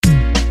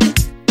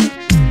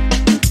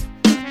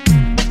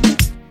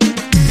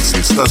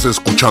Estás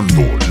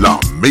escuchando la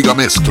mega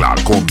mezcla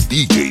con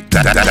DJ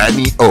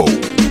Dany-O.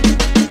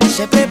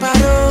 Se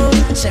preparó,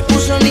 se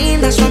puso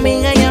linda, su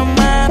amiga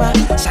llamaba.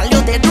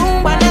 Salió de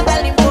rumba,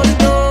 nada le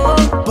importó,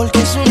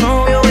 porque su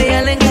novio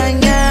ella le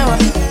engañaba,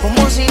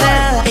 como si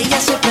nada. Ella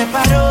se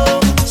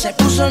preparó, se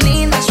puso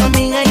linda, su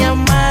amiga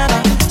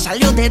llamaba.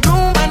 Salió de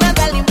rumba,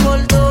 nada le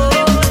importó,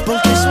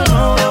 porque su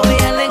novio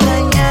ella le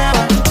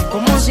engañaba,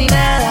 como si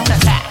nada.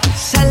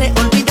 Sale,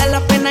 olvida la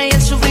pena y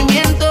el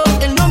sufrimiento.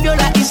 El novio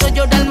la hizo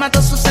llorar,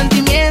 mató sus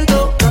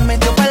sentimientos.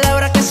 Prometió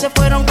palabras que se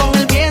fueron con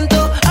el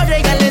viento. Ahora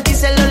ella le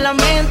dice lo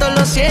lamento,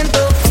 lo siento.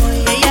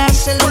 Ella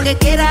hace lo que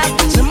quiera,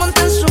 se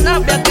monta en su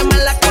nave a quemar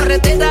la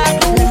carretera.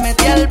 Le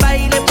mete al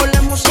baile por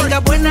la música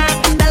buena.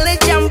 Dale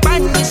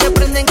champaña y se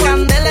prenden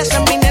candelas,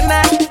 esa es mi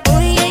nena.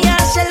 Hoy ella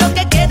hace lo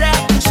que quiera,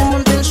 se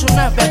monta en su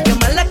nave a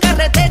quemar la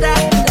carretera.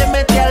 Le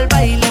mete al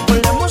baile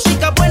por la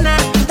música buena.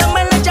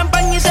 Dame la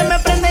champaña y se me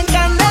prenden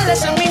candelas,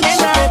 esa es mi nena.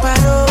 Se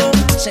preparó,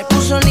 se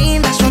puso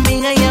linda, su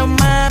amiga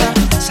llamada.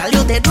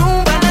 Salió de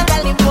rumba, nada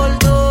le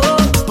importó,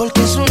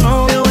 porque su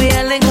novio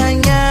ella le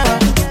engañaba,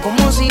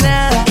 como si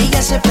nada.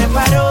 Ella se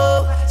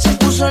preparó, se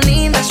puso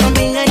linda, su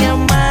amiga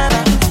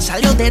llamada.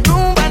 Salió de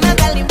rumba,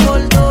 nada le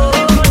importó,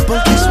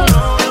 porque su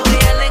novio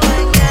ella le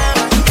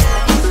engañaba.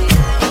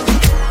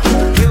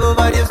 Llevo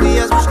varios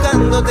días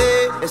buscándote,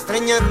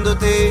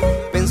 extrañándote,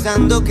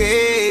 pensando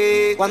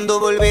que cuando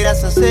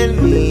volverás a ser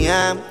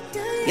mía.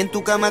 Y en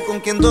tu cama con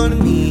quien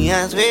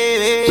dormías,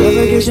 bebé.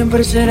 Sabe que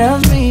siempre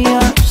serás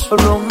mía,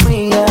 solo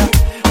mía.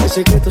 Hay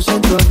secretos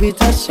en tu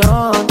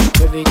habitación,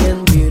 baby,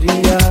 ¿quién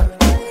diría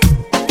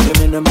que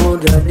me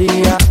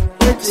enamoraría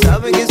de ti?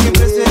 Sabe que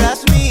siempre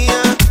serás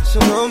mía,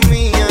 solo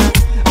mía.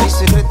 Hay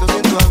secretos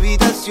en tu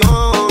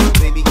habitación,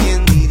 baby,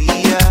 ¿quién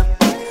diría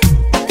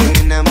que me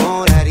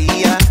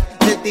enamoraría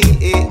de ti?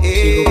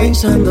 Sigo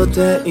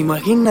pensándote,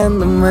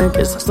 imaginándome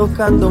que estás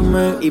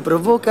tocándome y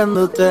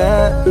provocándote.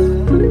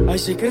 Hay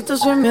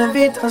secretos en mi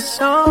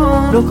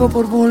habitación, loco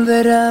por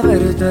volver a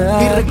verte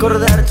y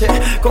recordarte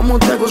cómo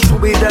te hago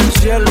subir al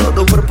cielo.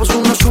 Tu cuerpo es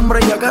una sombra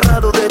y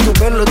agarrado de tu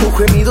pelo. Tus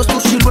gemidos,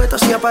 tus siluetas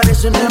se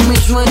aparecen en mis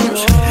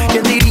sueños.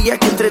 ¿Quién diría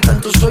que entre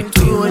tanto soy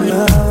tu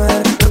dueño? A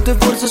ver, no te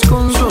fuerces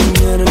con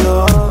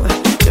soñarlo,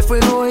 que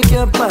fuego hay que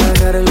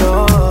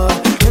apagarlo.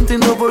 No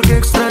entiendo por qué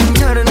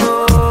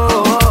extrañarlo.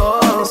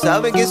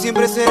 Sabe que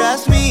siempre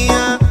serás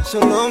mía,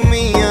 solo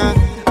mía.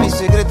 Hay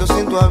secretos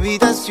en tu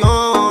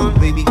habitación,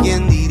 baby,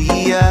 ¿quién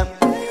diría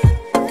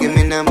que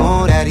me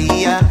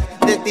enamoraría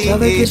de ti?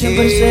 Sabe que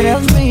siempre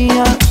serás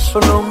mía,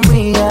 solo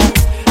mía.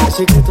 Hay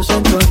secretos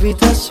en tu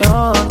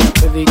habitación,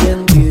 baby,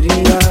 ¿quién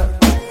diría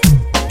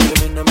que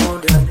me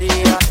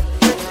enamoraría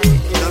de ti?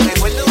 Lo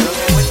recuerdo.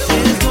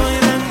 Estoy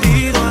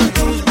rendido a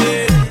tus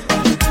pies,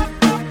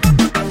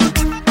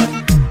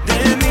 de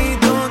mí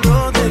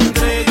todo te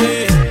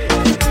entregué.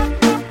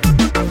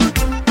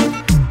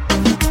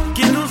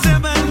 Quiero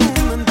sepa el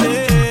mundo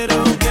entero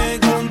que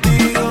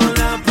contigo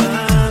la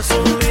paso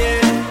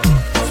bien.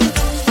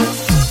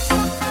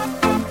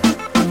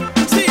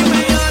 Si me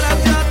lloras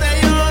yo te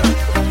lloro,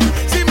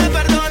 si me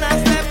perdonas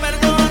te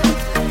perdono,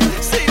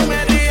 si me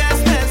ríes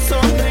te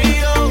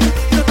sonrío,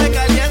 yo te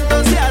caliento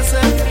si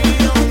hace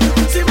frío,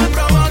 si me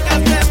provocas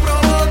te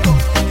provoco,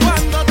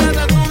 cuando te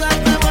desnudas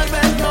te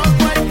vuelves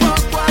loco y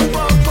poco a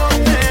poco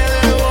te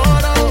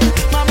devoro,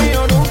 mami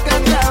yo nunca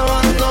te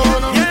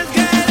abandono. Y es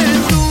que eres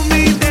tú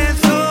mi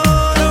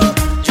tesoro,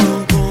 yo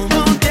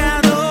como te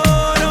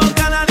adoro,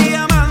 cada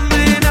día más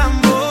me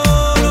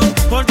enamoro,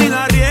 por ti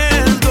la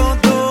arriesgo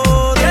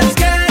todo. Y es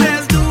que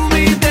eres tú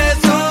mi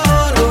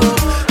tesoro,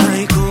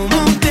 ay como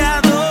te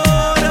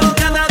adoro,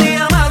 cada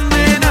día más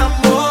me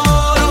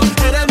enamoro,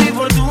 eres mi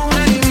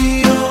fortuna y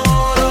mi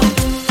oro.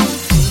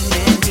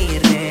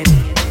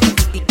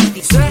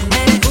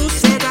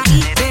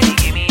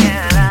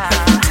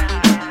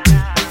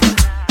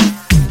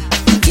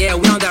 Yeah,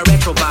 we on that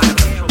retro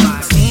vibe.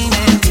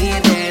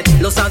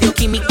 Los audio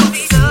químicos.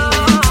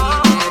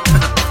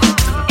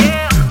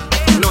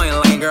 No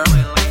hay girl.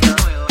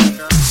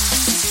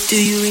 Do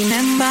you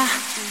remember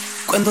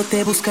cuando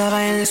te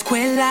buscaba en la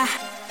escuela?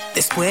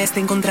 Después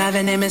te encontraba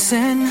en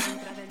MSN.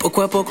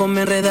 Poco a poco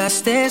me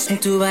enredaste en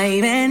tu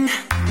vaivén.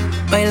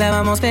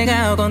 Bailábamos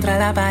pegado contra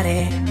la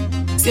pared.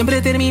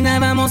 Siempre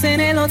terminábamos en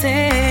el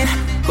hotel.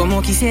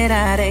 Como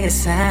quisiera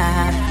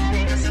regresar.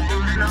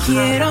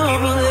 Quiero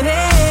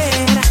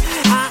volver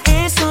a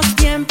esos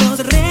tiempos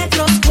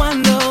retros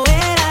cuando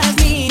eras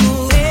mi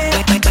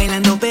mujer.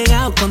 Bailando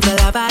pegado contra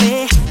la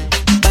pared.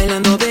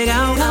 Bailando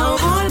pegado. Quiero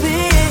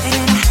volver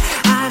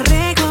a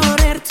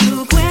recorrer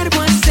tu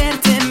cuerpo,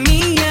 hacerte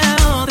mía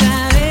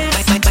otra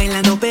vez.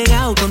 Bailando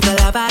pegado contra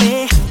la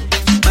pared.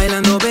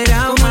 Bailando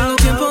pegado como en los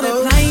tiempos de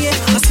playa.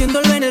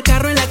 Haciéndolo en el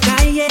carro, en la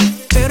calle.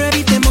 Pero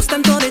evitemos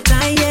tanto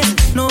detalles.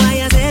 No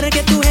vaya a ser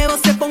que tu jevo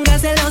se ponga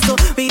celoso.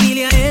 Y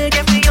dile a él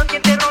que fui yo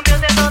quien te rompió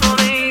de todo,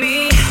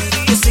 baby.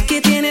 Yo sé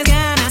que tienes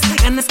ganas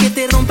que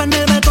te rompan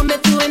el balcón de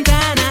tu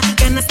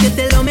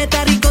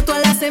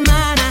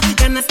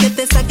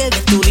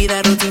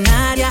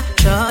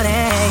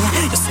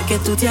que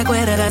tú te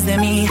acuerdas de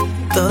mí.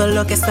 Todo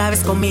lo que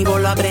sabes conmigo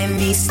lo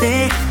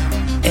aprendiste.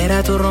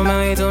 Era tu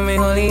Romeo y tú mi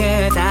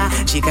Julieta.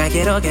 Chica,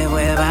 quiero que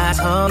vuelvas,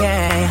 oh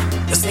yeah.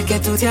 Yo sé que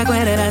tú te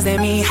acuerdas de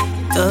mí.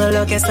 Todo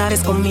lo que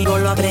sabes conmigo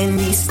lo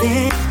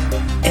aprendiste.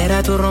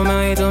 Era tu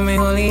Romeo y tú mi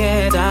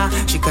Julieta.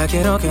 Chica,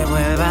 quiero que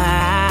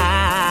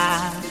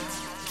vuelvas.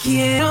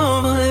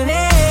 Quiero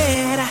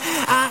volver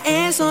a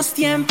esos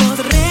tiempos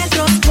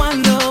retros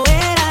cuando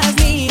eras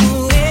mi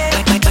mujer.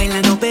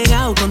 Bailando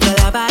pegado contra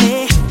la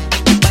pared.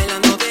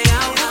 Bailando pegado.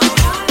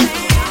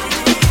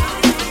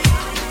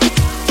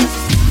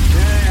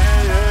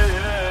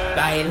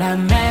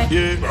 Bailame,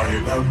 Yeah,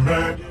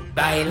 bailame,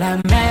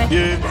 bailame,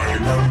 yeah,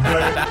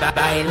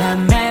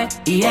 bailame,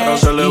 yeah, para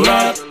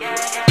celebrar,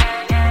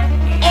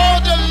 all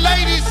the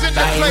ladies in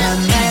the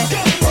bailame,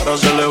 para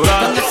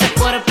celebrar, con ese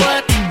cuerpo,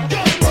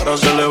 para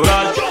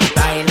celebrar,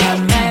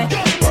 bailame,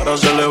 para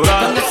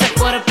celebrar. con ese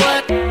cuerpo,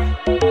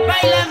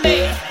 bailame,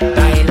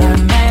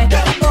 bailame,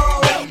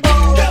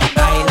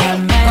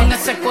 bailame, con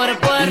ese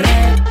cuerpo,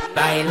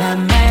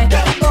 bailame,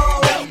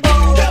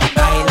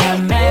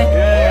 bailame,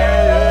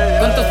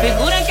 con tu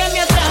figura que me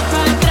atrapa,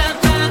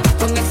 atrapa,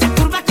 con esas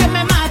curvas que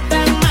me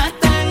matan,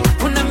 matan,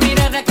 una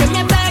mirada que me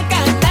ataca,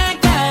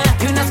 ataca,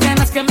 y unas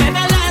ganas que me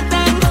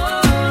delatan,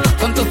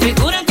 con tu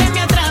figura que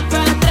me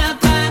atrapa,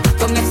 atrapa,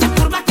 con esas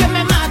curvas que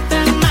me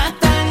matan,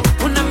 matan,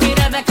 una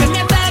mirada que me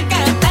ataca,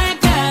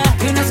 ataca,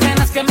 y unas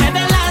ganas que me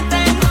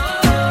delatan.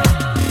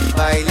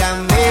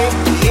 Bailame,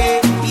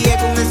 yeah, yeah,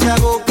 con esa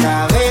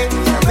boca,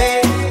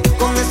 bésame,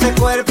 con ese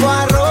cuerpo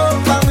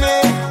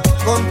arrópame,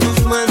 con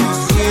tus manos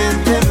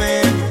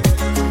siénteme.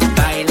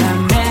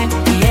 Bailame,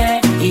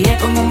 yeah, yeah,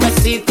 con un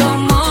besito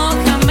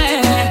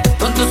mójame,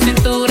 con tu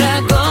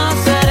cintura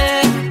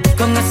gozaré,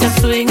 con ese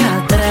swing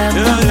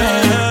atrápame.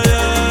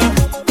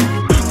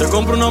 Te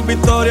compro una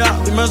victoria,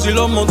 dime si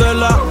lo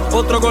modela.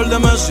 Otro gol de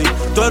Messi,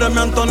 tú eres mi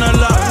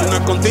Antonella. Si no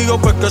es contigo,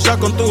 pues que sea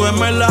con tu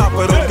gemela.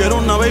 Pero quiero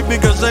una baby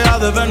que sea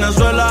de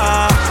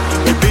Venezuela.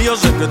 Baby, yo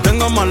sé que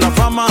tengo mala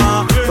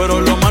fama,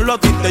 pero lo malo a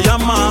ti te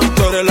llama.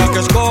 Tú eres la que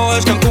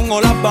escoges Cancún o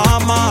las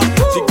Bahamas.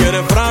 Si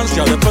quieres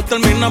Francia, después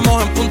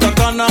terminamos en Punta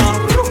Cana.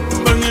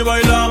 Ven y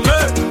bailame,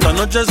 esta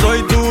noche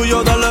soy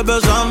tuyo, dale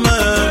besame.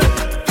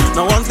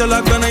 No aguantes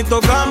la pena y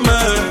tocame.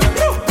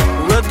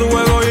 Jugué tu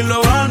juego y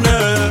lo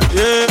gané,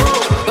 yeah.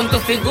 Con tu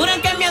figura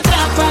que me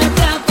atrapa,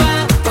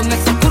 atrapa, con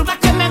esas curvas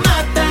que me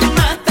matan,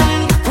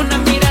 matan, una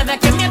mirada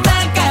que me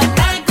ataca,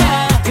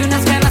 ataca, y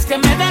unas ganas que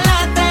me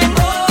delatan.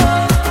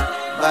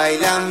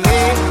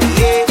 Bailame,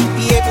 yeah,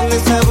 yeah, con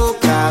esa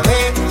boca,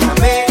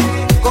 bésame,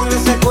 con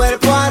ese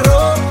cuerpo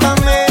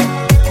arrópame,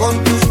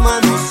 con tus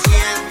manos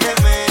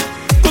siénteme.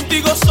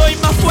 Contigo soy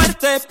más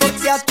fuerte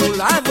porque a tu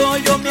lado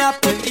yo me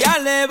aprendí a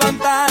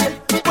levantar.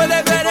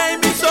 Puedes ver en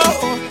mis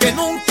ojos que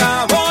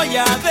nunca voy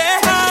a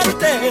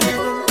dejarte.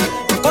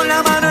 Con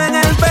la mano en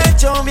el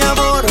pecho, mi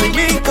amor, hoy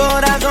mi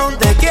corazón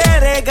te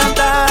quiere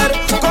cantar.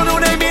 Con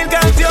una y mil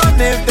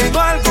canciones tengo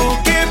algo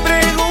que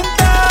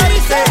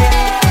preguntarte.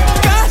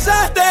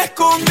 Cásate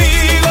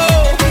conmigo,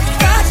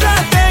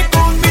 cásate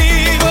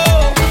conmigo.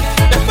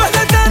 Después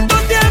de tanto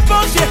tiempo,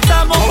 si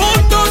estamos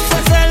juntos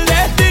es el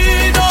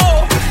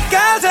destino.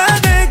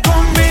 Cásate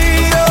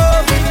conmigo,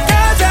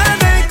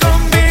 cásate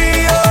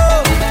conmigo.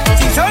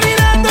 Si sol y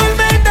la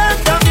tormenta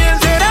también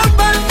serán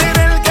parte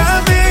del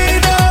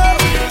camino.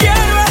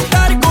 Quiero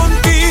estar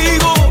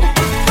contigo,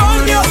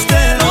 con Dios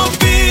te lo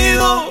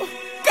pido.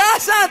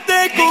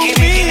 Cásate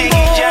conmigo.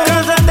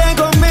 Cásate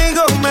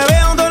conmigo, me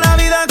veo toda la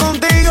vida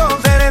contigo.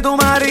 Seré tu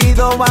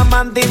marido,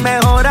 amante y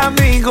mejor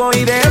amigo.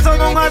 Y de eso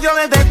con adiós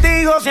de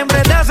testigo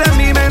siempre te hace en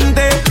mi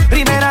mente.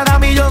 Primera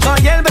dama y yo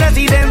soy el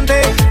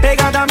presidente.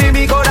 Pégate a mí,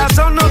 mi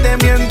corazón no te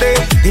miente.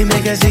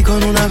 Dime que sí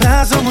con un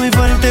abrazo muy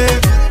fuerte.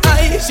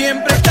 Ay,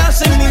 siempre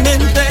estás en mi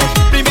mente.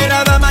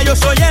 Primera dama, yo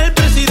soy el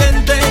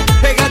presidente.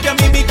 Pégate a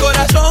mí, mi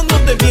corazón no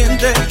te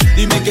miente.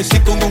 Dime que sí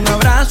con un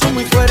abrazo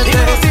muy fuerte.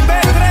 Dime sin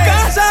perder.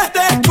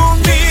 Cásate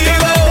conmigo.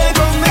 Cásate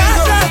conmigo.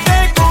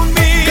 Cásate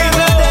conmigo.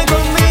 Cásate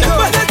conmigo.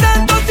 Después de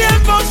tanto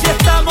tiempo, si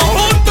estamos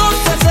juntos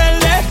es el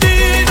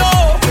destino.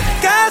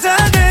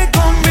 Cásate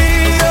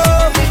conmigo,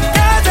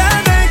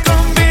 cásate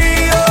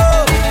conmigo.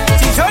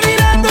 Si sol y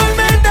la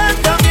tormenta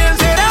también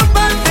serán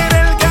parte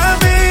del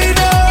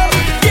camino.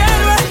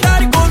 Quiero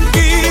estar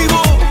contigo,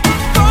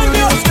 con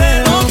Dios te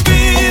lo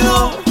pido.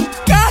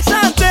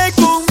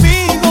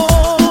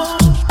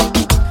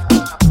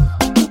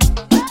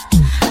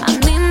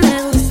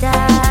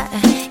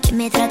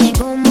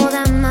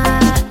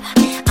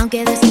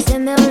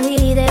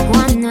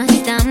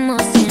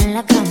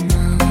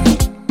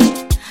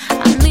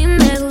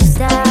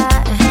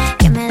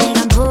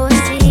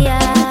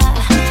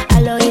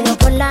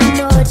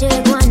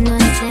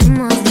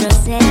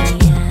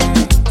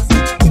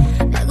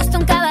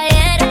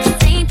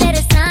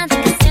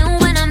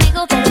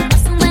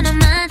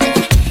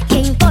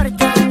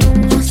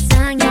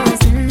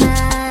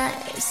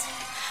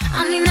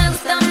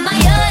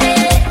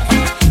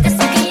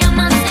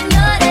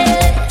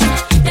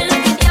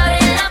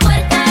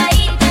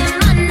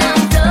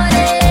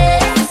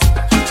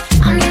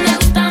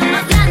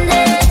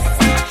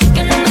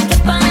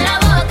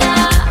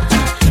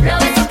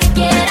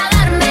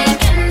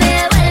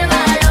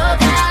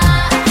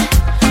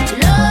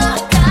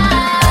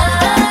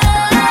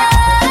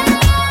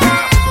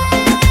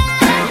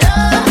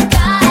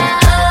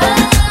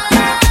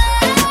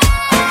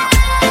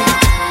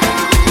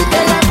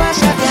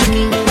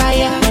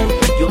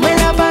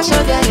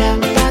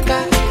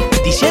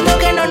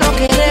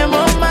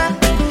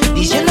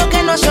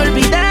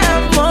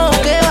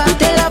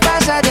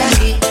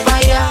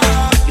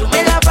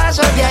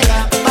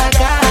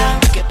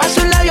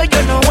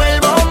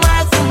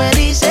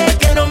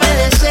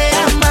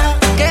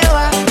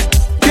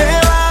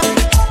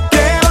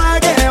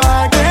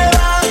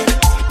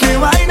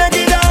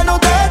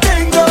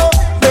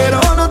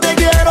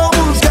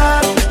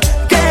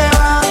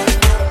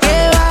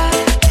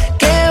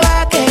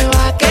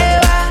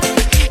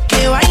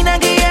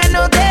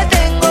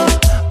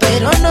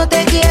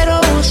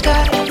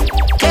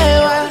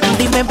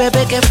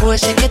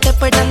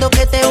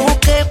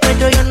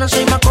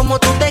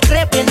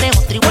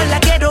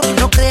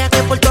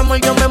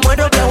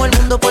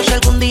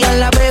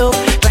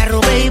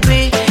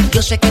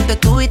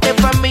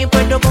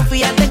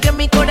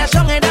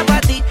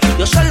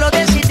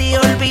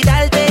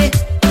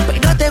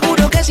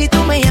 que si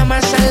tú me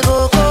llamas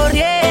salgo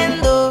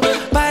corriendo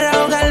para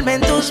ahogarme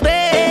en tus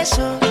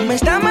besos. Me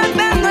está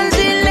matando el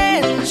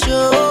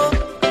silencio.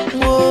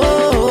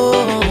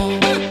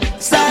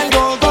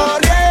 Salgo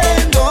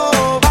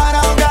corriendo para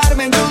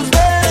ahogarme en tus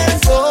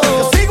besos.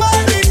 Yo sigo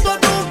adicto a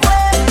tu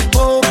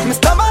cuerpo. Me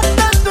está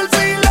matando el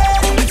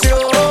silencio.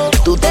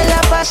 Tú te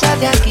la pasas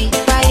de aquí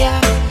para allá,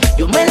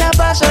 yo me la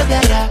paso de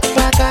allá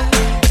para acá,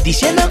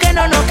 diciendo que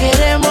no nos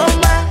queremos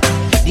más,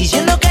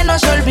 diciendo que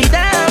nos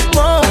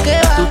olvidamos, que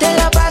va. Tú te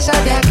la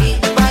pasas de aquí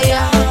para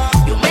allá,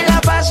 yo me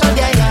la paso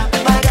de allá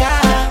para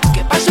acá,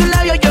 que paso un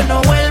labio yo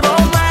no vuelvo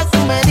más. Tú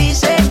me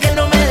dices que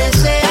no me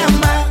deseas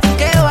más,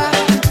 que va.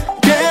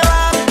 Que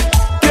va,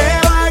 que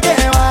va, que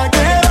va,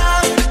 que va.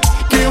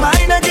 Que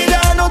vaina que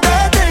ya no te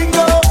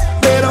tengo,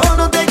 pero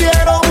no te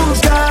quiero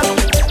buscar.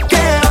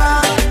 Que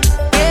va,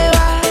 Que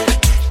va,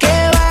 que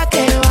va,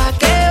 que va,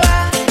 que va.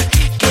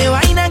 Que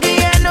vaina que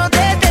ya no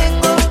te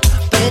tengo,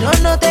 pero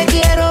no te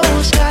quiero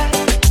buscar.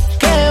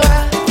 Que va.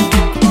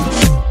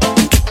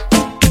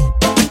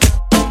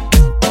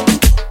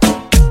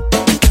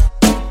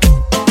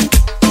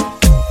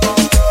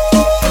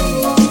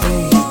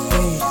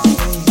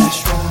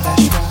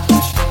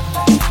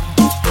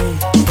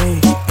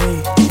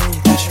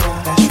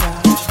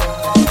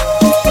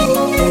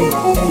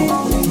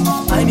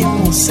 I ain't even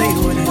gonna say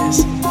who it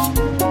is.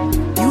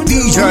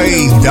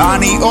 DJ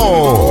Dany-O.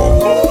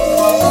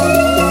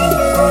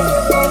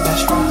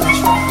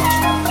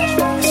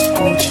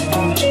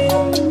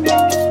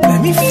 Let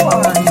me find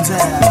out.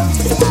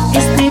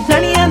 Estoy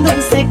planeando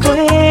un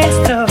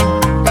secuestro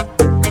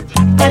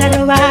para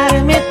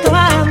robarme tu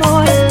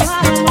amor.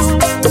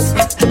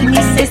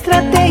 Mis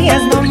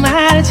estrategias no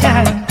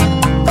marchan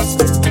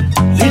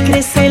y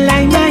crece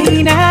la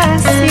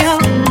imaginación.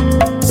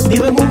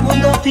 Vivo en un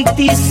mundo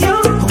ficticio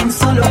con un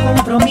solo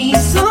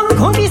compromiso: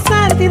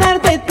 conquistarte y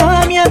darte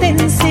toda mi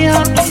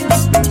atención.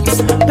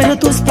 Pero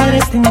tus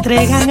padres te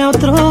entregan a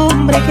otro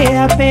hombre que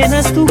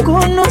apenas tú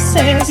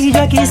conoces, y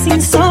yo aquí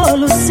sin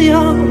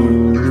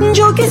solución.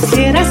 Yo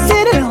quisiera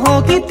ser el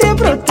Hulk y te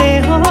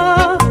protejo,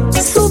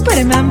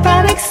 Superman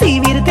para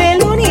exhibirte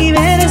el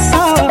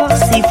universo.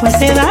 Si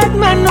fuese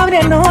Batman no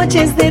habría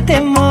noches de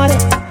temor,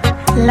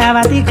 la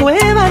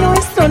Baticueva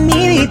nuestro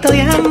nidito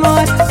de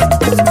amor.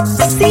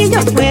 Si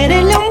yo fuera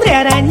el hombre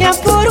araña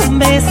por un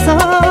beso,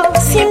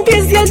 100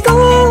 pies de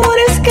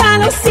altura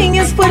escalo sin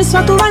esfuerzo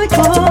a tu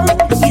balcón.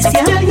 Y si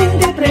alguien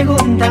te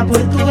pregunta por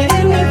tu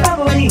héroe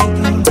favorito,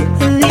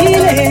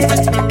 dile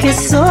que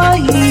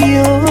soy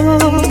yo.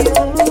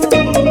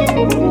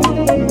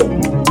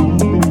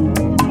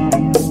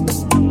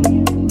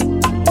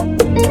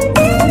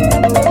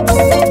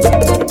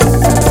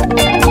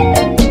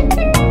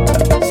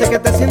 sé que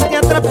te sientes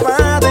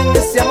atrapada en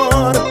ese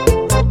amor,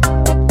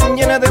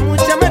 llena de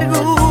mucha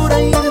amargura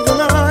y de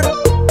dolor.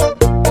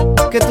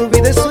 Que tu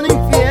vida es un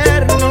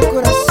infierno,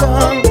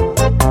 corazón,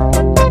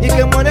 y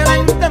que muere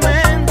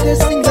lentamente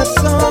sin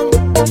razón.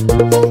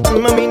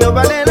 Mami, no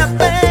vale la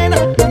pena,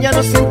 ya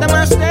no sienta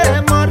más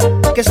temor,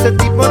 que ese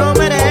tipo no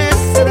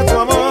merece de tu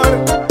amor.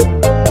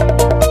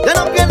 Ya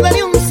no pierda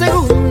ni un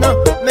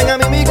segundo, ven a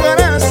mí mi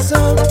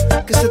corazón,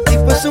 que ese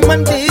tipo es un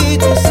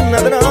bandito, es un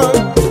ladrón.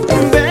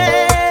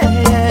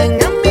 Ven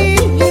a mí,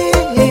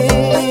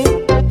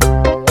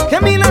 que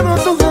a mi lado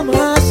tú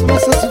jamás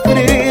vas a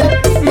sufrir.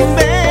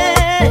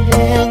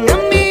 Ven a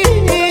mí,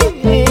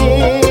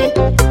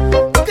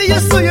 que yo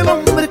soy el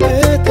hombre que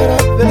te hará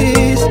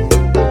feliz.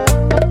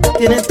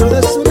 Tienes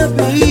toda una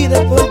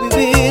vida por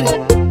vivir,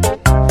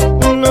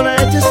 no la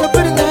eches a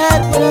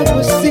perder por algo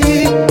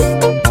así.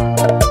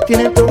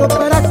 Tiene todo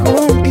para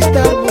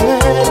conquistar,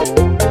 mujer,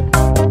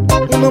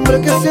 un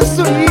hombre que sea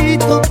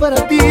solito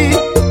para ti.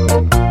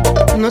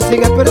 No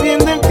sigas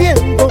perdiendo el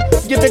tiempo,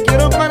 yo te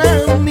quiero para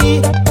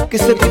mí, que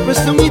ese tipo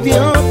es un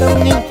idiota,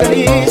 un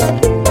infeliz.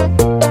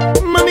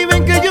 Mami,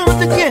 ven que yo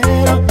te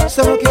quiero,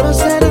 solo quiero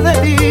ser de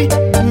ti.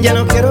 Ya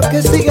no quiero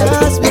que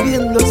sigas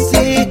viviendo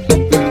así.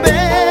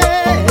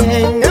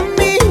 Ven a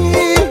mí,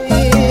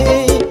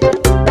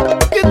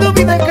 que tu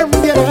vida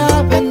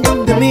cambiará, ven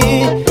donde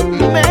mí.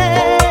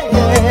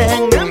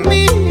 Ven a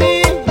mí,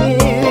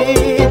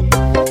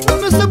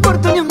 no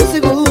soporto ni un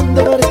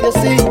segundo verte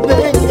así.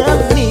 Ven a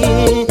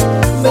mí,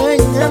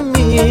 ven a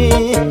mí,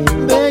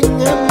 ven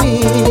a mí,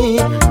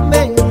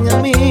 ven a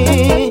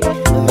mí,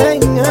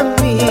 ven a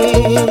mí.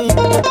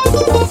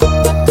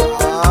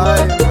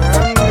 Ay,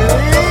 mami.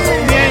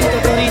 Bien,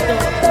 Totorito.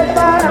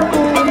 Para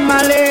tu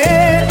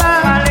maleta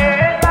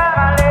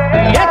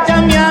y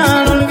échame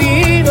al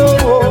olvido.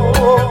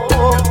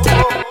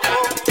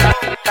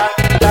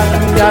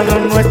 Ya lo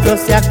nuestro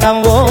se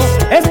acabó,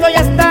 esto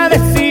ya está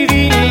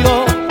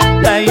decidido.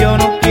 Ya yo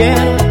no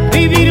quiero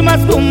vivir más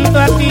junto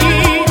a ti.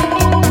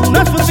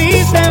 No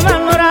supiste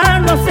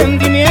valorar los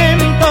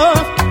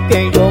sentimientos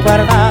que yo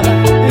guardaba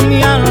en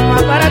mi alma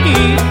para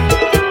ti.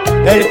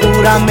 El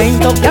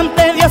juramento que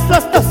ante Dios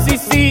los dos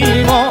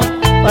hicimos,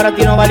 para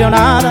ti no valió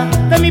nada,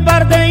 de mi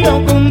parte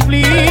yo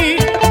cumplí.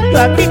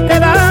 Yo a ti te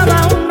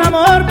daba un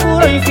amor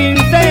puro y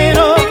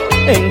sincero,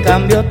 en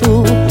cambio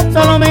tú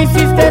solo me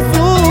hiciste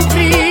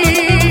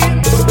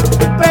sufrir.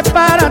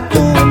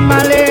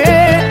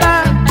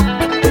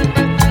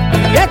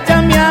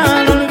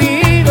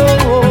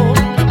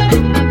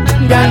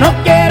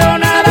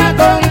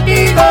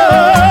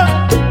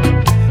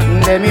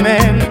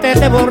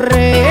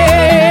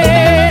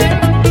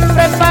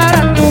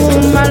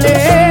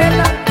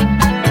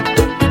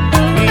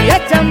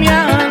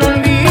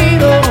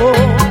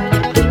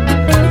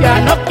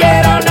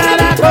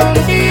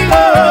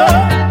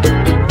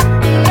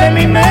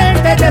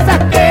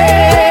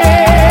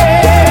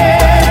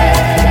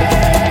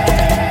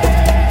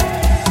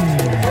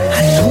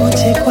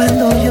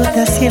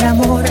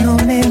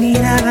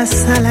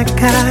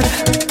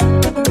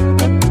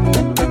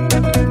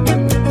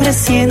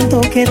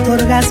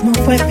 orgasmo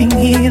fue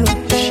fingido.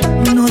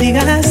 No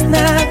digas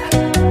nada.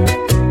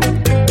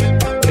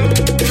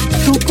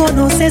 Tú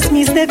conoces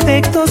mis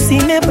defectos y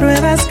me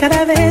pruebas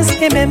cada vez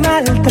que me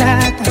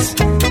maltratas.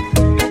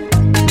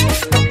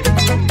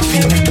 Me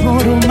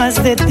enamoro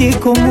más de ti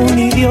como un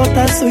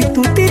idiota. Soy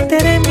tu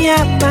títere, mi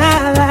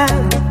amada.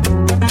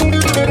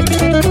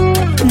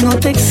 No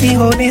te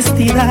exijo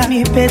honestidad,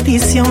 mi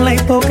petición, la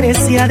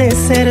hipocresía de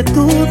ser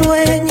tu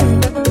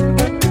dueño.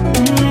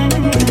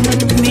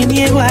 Me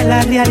niego a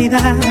la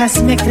realidad,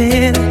 hazme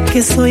creer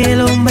que soy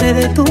el hombre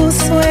de tus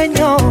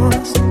sueños.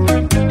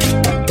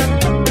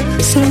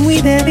 Soy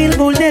muy débil,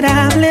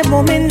 vulnerable,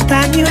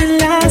 momentáneo en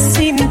las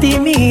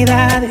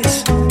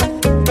intimidades.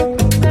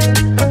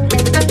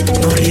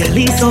 No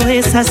realizo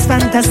esas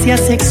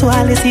fantasías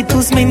sexuales y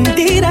tus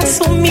mentiras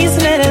son mis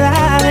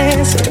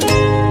verdades.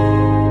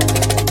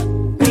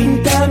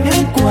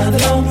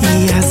 Cuadro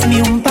y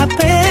hazme un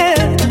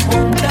papel,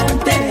 monta un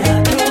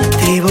teatro,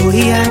 te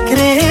voy a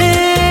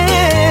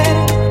creer.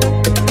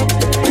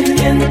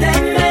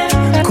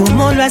 Miénteme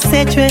como lo has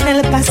hecho en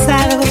el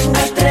pasado.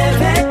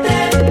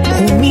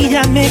 Atrévete,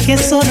 humíllame que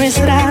eso no es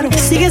raro.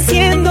 Sigue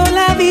siendo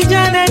la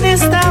villana en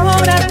esta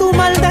obra, tu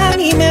maldad a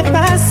mí me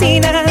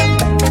fascina.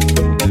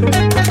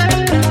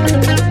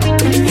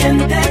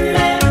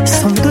 Miénteme,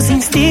 son tus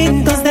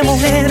instintos de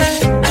mujer.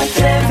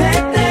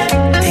 Atrévete,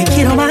 te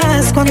quiero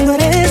más cuando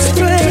eres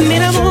cruel. Me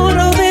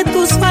enamoro de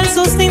tus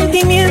falsos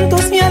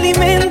sentimientos, mi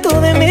alimento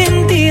de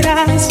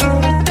mentiras.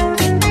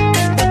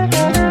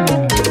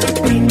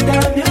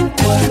 Píntame un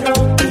cuadro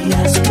y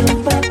hazme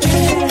un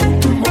papel.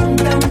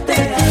 Monta un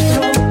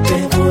teatro, te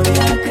voy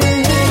a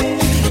creer.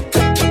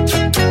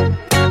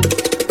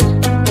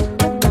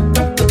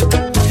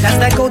 That's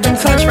that golden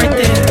touch right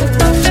there.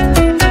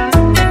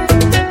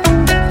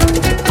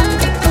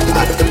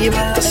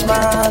 Arriba las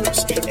manos,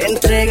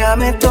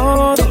 entrégame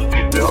todo.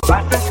 No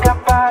vas a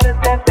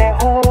escaparte, te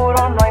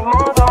juro, no hay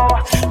modo.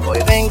 Hoy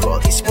vengo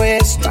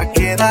dispuesto a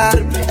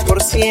quedarme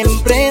por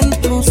siempre en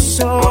tus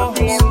ojos.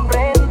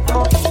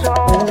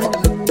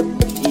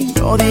 Y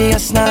no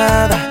digas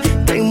nada,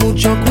 ten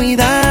mucho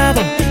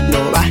cuidado.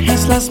 No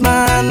bajes las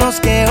manos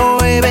que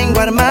hoy vengo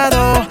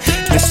armado.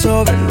 Me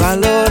sobra el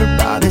valor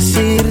para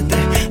decirte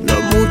lo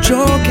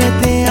mucho que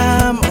te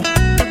amo.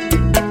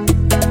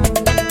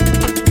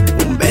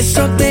 Un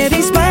beso te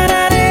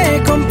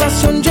dispararé con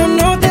pasión, yo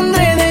no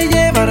tendré de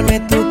llevarme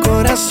tu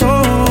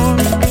corazón.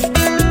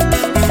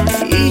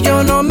 Y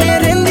yo no me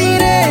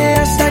rendiré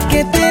hasta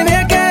que te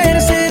vea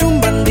caer, ser un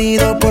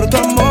bandido por tu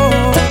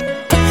amor.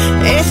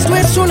 Esto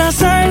es un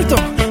asalto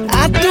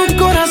a tu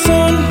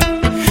corazón.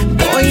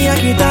 Voy a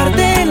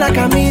quitarte la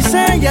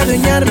camisa y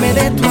adueñarme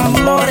de tu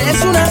amor.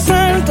 Es un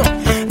asalto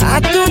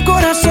a tu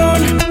corazón.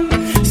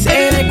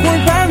 Seré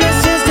culpable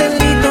si es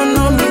delito,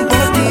 no me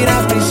importa ir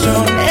a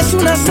prisión. Es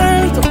un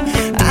asalto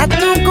a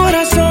tu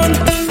corazón.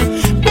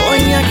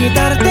 Voy a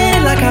quitarte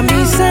la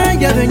camisa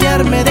y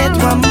adueñarme de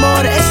tu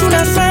amor. Es un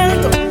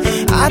asalto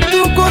a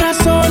tu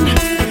corazón.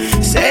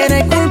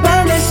 Seré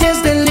culpable si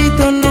es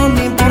delito, no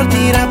me importa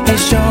ir a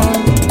prisión.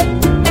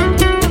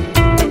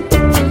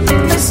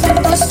 Me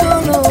siento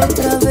solo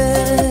otra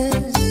vez,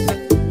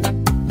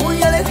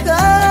 muy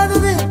alejado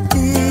de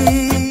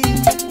ti.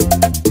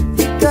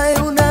 Y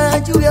cae una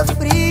lluvia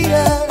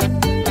fría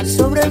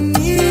sobre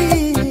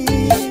mí.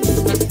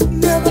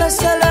 Me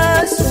abraza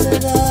la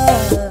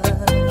soledad,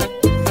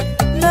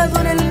 nado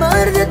en el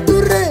mar de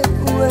tu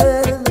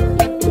recuerdo,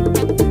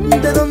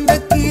 de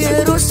donde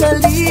quiero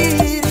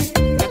salir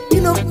y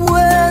no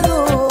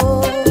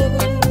puedo.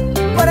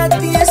 Para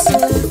ti es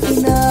el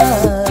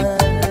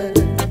final,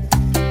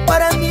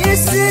 para mí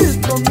es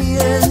el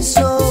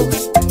comienzo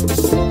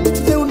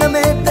de una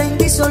meta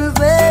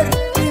indisolver,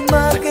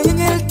 imagen en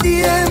el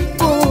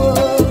tiempo.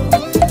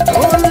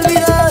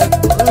 Olvidar,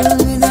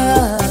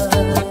 olvidar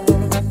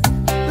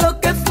lo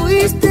que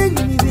fuiste en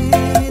mi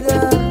vida,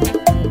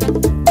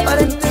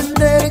 para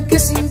entender que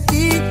sin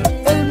ti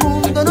el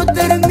mundo no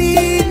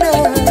termina.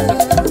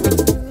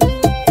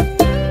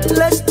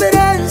 La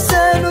esperanza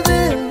no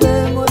debe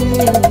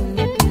morir,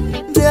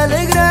 de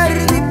alegrar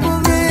mi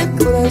pobre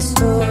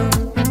corazón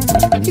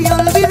y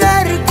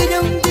olvidar que ya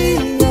un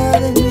día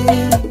de mí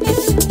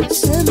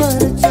se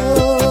marchó.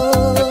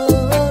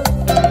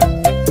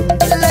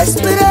 La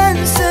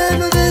esperanza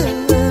no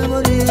debe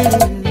morir,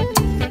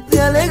 de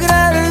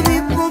alegrar mi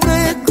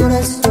pobre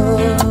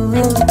corazón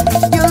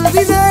y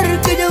olvidar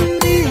que ya un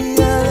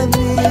día de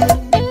mí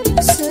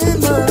se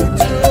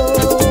marchó.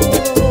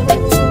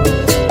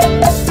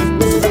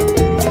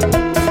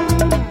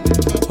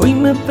 Hoy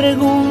me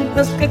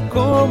preguntas que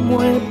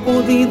cómo he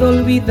podido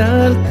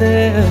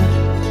olvidarte,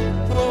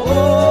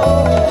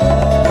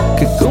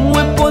 que cómo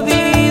he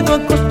podido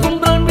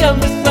acostumbrarme a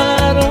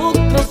besar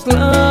otros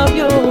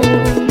labios.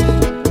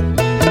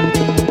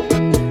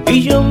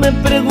 Y yo me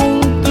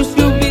pregunto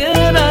si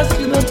hubieras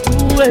sido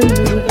tú en mi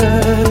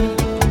lugar,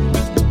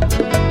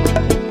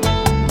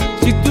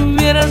 si tú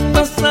hubieras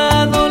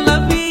pasado la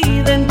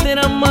vida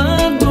entera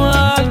amando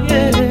a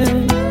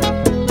alguien,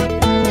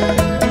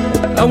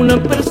 a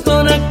una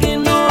persona que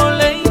no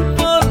le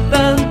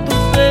importan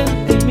tus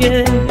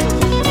sentimientos.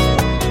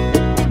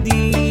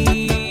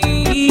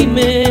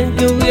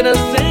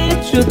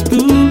 silencio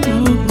tú.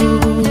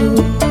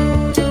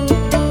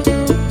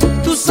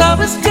 Tú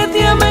sabes que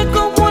te amé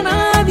como a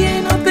nadie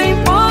y no te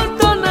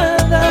importó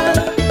nada.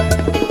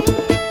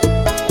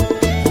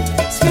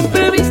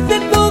 Siempre viste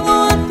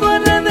todo a tu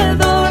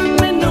alrededor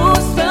menos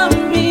a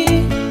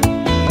mí.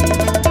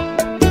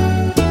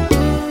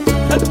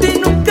 A ti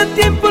nunca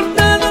te ha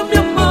importado mi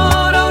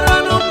amor,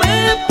 ahora no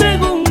me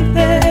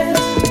preguntes.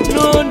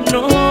 No,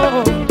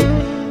 no,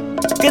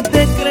 que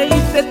te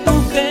creíste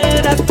tú que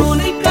eras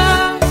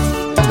única,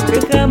 que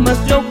jamás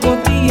yo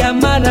podía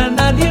amar a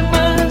nadie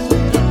más.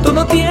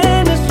 Todo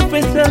tiene su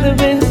fecha de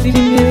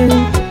vencimiento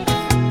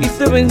y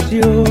se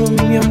venció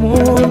mi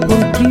amor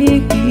por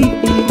ti.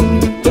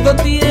 Todo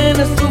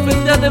tiene su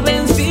fecha de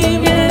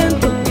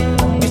vencimiento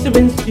y se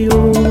venció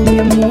mi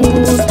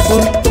amor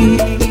por ti.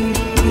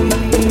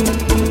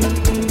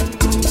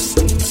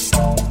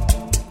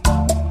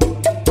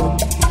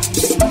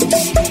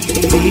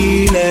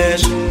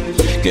 Diles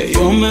que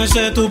yo me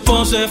sé tus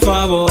poses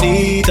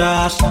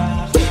favoritas,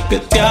 que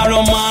te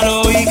hablo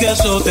malo y que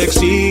eso te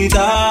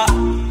excita,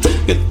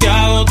 que te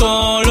hago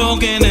todo lo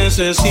que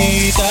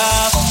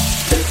necesitas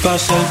para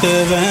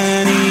hacerte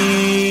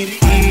venir.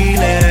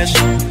 Diles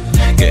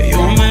que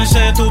yo me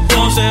sé tus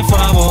poses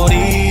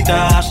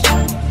favoritas,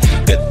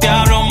 que te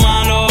hablo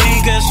malo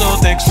y que eso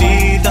te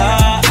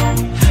excita,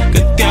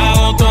 que te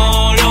hago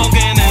todo lo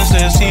que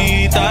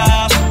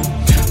necesitas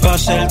para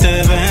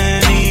hacerte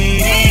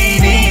venir.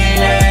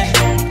 Diles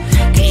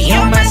que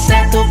yo me sé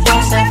tu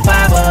pose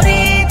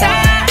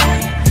favorita,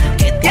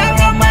 que te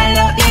hablo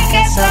malo y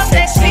que eso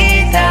te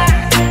excita,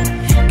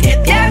 que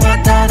te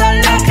hago todo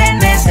lo que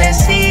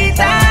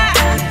necesitas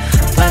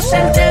para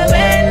hacerte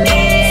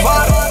venir.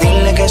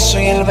 Dile que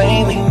soy el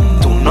baby,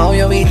 tu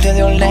novio viste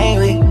de Old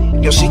Navy.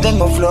 Yo sí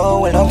tengo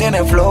flow, él no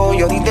tiene flow.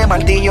 Yo di de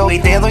martillo y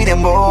te doy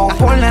dembow.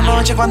 Por la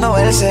noche cuando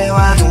él se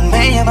va, tú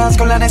me llamas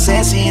con la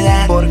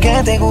necesidad,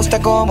 porque te gusta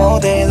como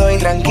te doy.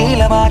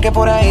 Tranquila más que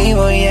por ahí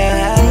voy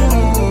a.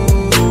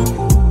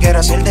 Quiero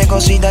hacerte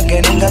cositas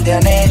que nunca te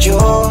han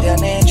hecho.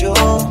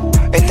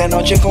 Esta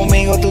noche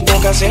conmigo tú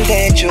tocas el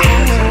techo.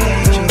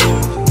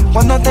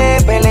 Cuando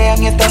te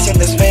pelean y estás en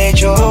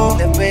despecho,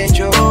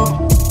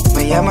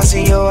 me llamas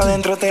y yo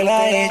adentro te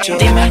la echo.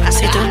 Dime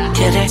si tú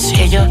quieres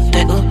que yo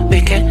te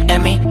ubique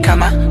en mi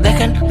cama.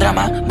 Dejen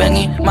drama, ven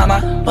y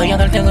mamá, voy a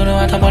darte duro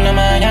hasta por la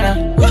mañana.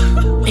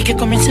 Y que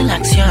comience la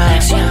acción.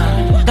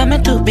 Dame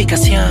tu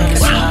ubicación.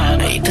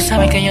 Y tú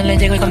sabes que yo le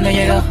llego y cuando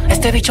llego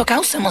este bicho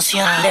causa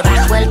emoción. Le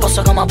bajo el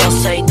pozo como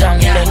Poseidón,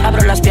 le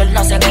abro las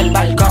piernas en el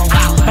balcón.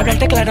 Para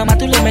hablarte claro, más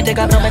tú le metes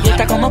cabrón. Me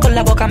gusta como con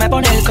la boca me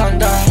pone el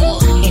condón.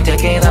 Y te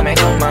queda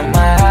mejor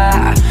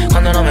mamá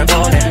cuando no me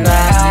pones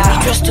nada. Este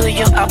bicho es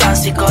tuyo,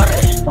 avanza y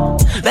corre.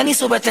 Ven y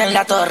súbete en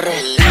la torre.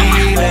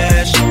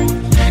 Diles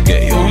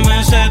que yo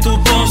me sé tus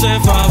poses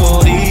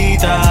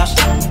favoritas,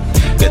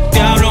 que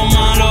te hablo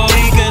malo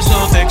y que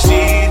eso te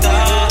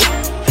excita,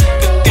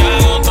 que te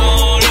hago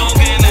todo lo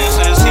que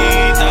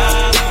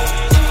necesitas.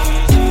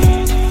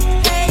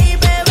 Hey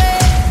bebé,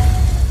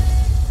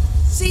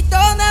 si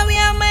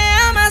todavía me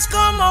amas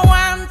como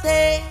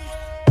antes,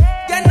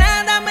 ya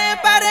nada me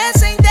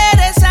parece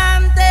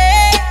interesante.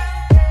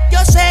 Yo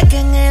sé que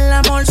en el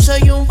amor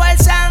soy un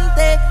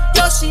falsante,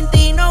 yo sin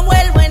ti no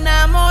vuelvo a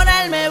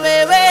enamorarme,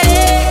 bebé.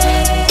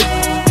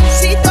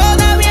 Si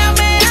todavía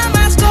me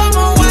amas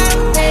como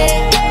antes,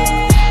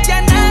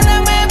 ya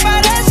nada me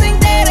parece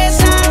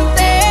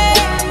interesante.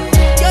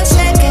 Yo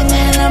sé que en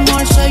el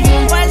amor soy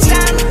un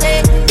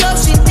falsante, yo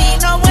sin ti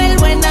no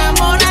vuelvo a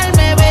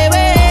enamorarme,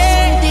 bebé.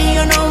 Sin ti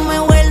yo no me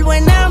vuelvo a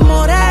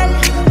enamorar,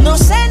 no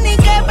sé ni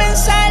qué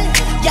pensar,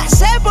 ya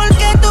sé por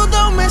qué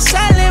todo me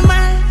sale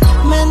mal.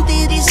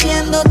 Mentí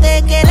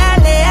diciéndote que era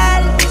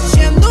leal,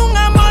 siendo un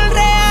amor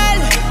real,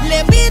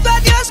 le pido a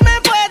Dios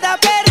me pueda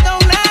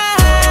perdonar.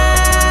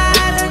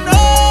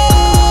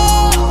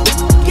 No,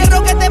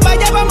 quiero que te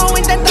vayas, vamos a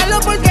intentarlo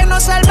porque no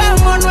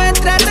salvamos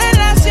nuestra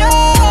relación.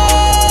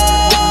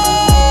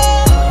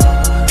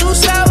 Tú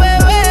sabes,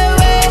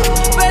 bebé,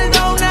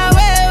 perdona,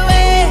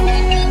 bebé.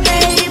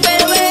 Hey,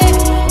 bebé,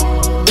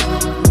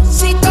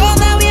 si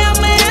todavía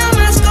me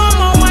amas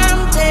como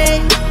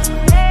antes,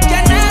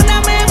 ya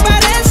nada me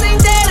parece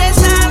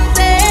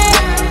interesante.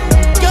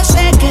 Yo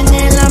sé que en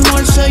el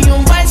amor soy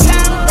un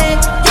falsante,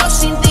 yo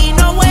sin ti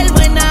no vuelvo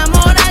a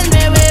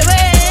enamorarme,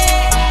 bebé.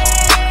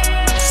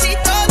 Si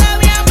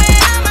todavía me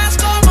amas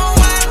como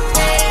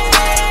antes.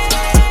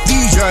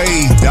 DJ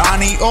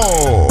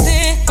Dany-O.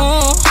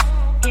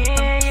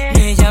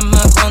 Me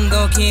llama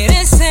cuando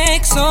quiere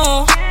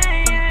sexo.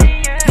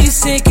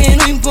 Dice que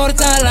no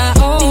importa la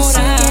hora.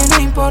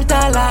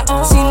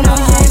 Si no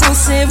llego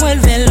se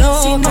vuelve loca.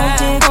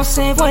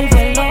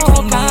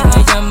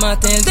 Conmigo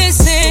llámate el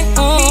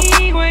deseo.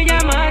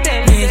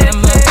 Me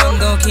llama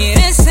cuando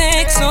quiere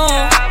sexo.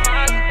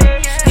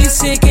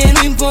 Dice que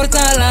no importa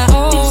la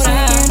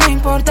hora.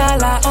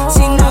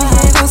 Si no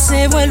llego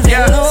se vuelve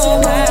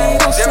loca.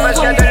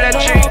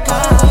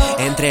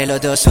 Entre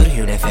los dos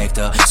surge un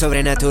efecto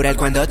sobrenatural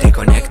cuando te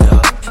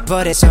conecto.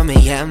 Por eso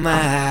me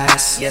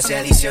llamas y hace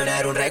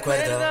adicionar un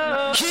recuerdo.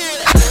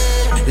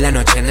 La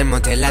noche en el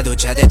motel, la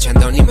ducha de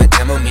chandón y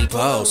metemos 1000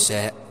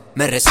 poses.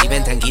 Me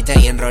reciben tanguita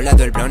y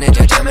enrolado el blon,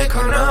 ella ya me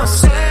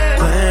conoce.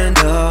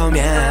 Cuando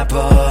me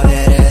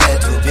apoderé de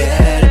tu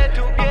piel,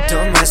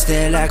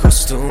 tomaste la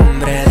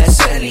costumbre de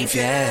ser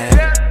infiel.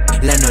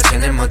 La noche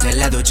en el motel,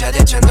 la ducha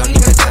de chandón y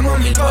metemos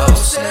 1000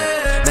 poses.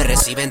 Me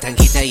reciben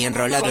tanguita y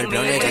enrolado el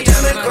blon, ella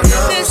ya me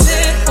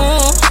conoce.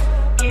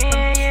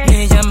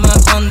 Me llama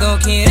cuando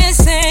quiere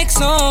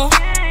sexo.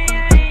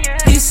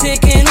 Dice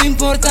que no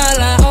importa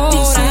la hora.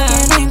 Dice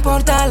que no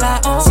importa la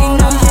hora. Si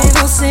no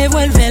llego se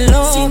vuelve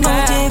loca. Si no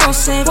llego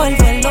se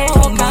vuelve loca.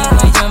 Conmigo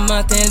ella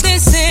mata el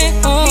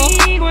deseo.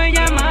 Conmigo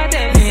ella mata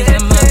el deseo. Me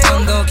llama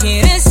cuando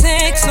quiere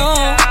sexo.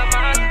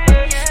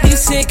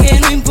 Dice que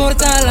no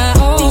importa la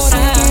hora. Dice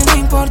que no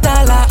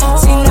importa la hora.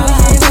 Si no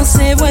llego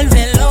se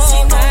vuelve loca.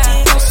 Si no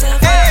llego se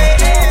vuelve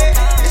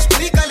loca.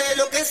 Explícale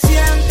lo que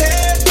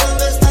sientes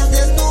cuando estás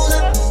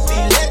desnuda.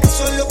 Dile que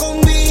solo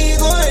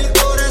conmigo el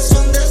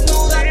corazón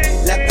desnuda.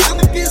 La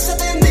cama empieza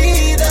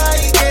tendida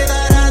y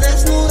quedará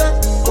desnuda.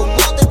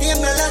 Como te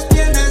tiemblan las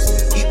piernas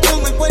y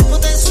como el cuerpo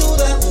te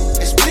suda.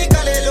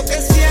 Explícale lo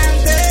que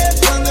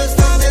sientes cuando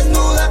estás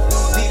desnuda.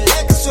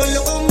 Dile que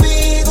solo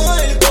conmigo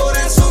el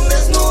corazón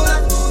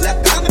desnuda.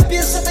 La cama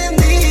empieza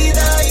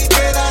tendida y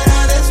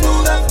quedará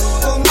desnuda.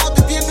 Como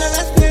te tiemblan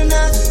las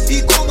piernas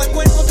y como el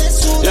cuerpo te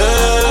suda.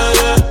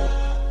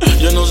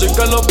 Yo no sé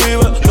qué lo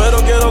vive, pero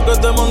quiero que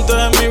te montes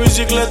en mi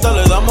bicicleta.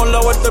 Le damos la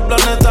vuelta al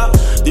planeta.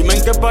 Dime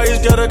en qué país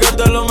quieres que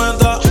te lo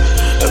meta.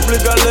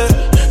 Explícale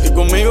que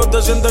conmigo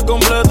te sientes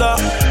completa.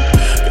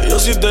 Que yo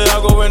si te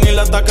hago venir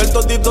hasta que el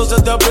totito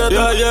se te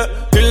aprieta.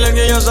 Dile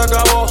que ya se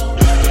acabó.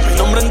 Mi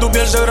nombre en tu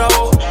piel se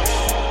grabó.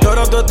 Y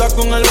ahora tú estás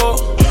con el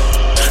voz.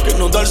 Que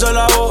no darse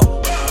la voz.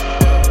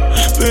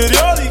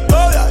 Periódico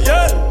de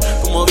ayer,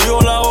 como dijo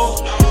la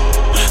voz.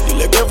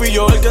 Dile que fui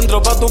yo el que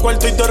entró pa' tu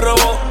cuarto y te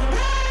robó.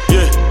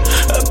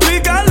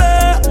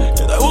 Explícale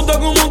que te gusta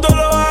como te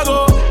lo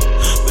hago.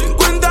 Ven,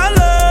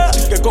 cuéntale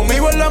que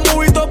conmigo en la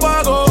movie te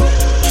pago.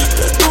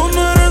 Que tú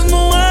no eres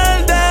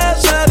mujer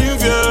de ser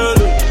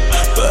infiel,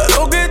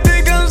 pero que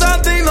te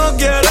cansaste y no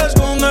quieres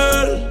con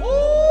él.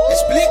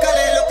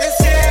 Explícale lo que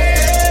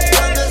sientes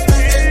cuando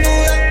estás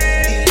desnuda.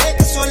 Dile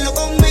que solo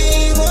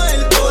conmigo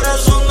el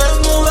corazón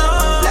desnuda.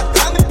 La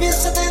cama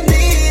empieza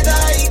tendida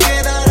y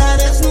quedará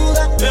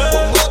desnuda.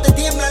 Como te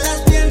tiemblan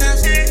las piernas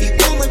y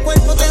como el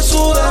cuerpo te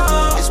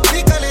suda.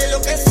 Explícale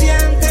lo que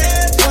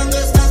sientes cuando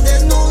estás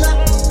desnuda.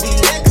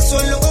 Dile que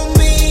solo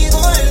conmigo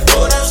el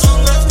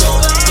corazón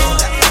desnuda.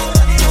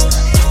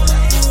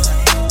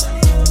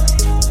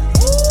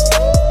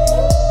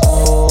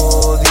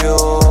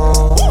 Odio,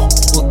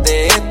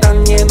 ustedes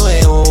están llenos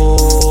de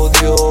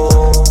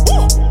odio.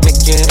 Me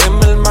quieren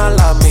ver mal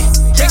a mí.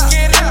 Me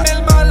quieren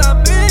ver mal a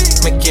mí.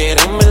 Me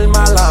quieren ver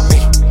mal a mí.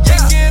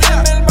 Me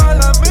quieren ver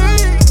mal a mí.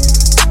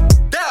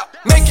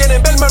 Me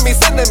quieren ver mal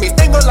mis enemies.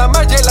 Tengo la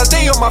malla y las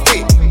Dany-O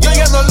mafi. Yo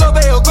ya no lo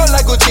veo con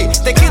la Gucci.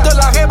 Te quito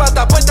la jeva,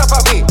 está puesta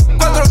pa' mí.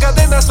 4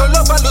 cadenas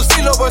solo pa'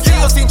 lucir los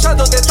bolsillos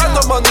hinchados de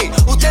tanto money.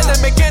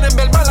 Ustedes me quieren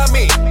ver mal a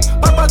mí.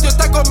 Papá, Dios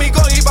está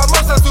conmigo y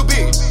vamos a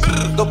subir.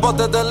 2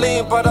 botes de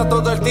lean para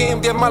todo el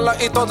team. 10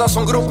 malas y todas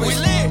son groupies.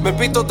 Me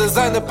pito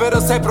designer,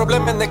 pero si hay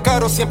problema en el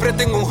carro siempre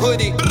tengo un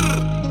hoodie.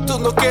 Tú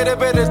no quieres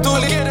ver el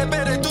tuli.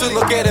 Tú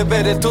no quieres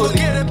ver el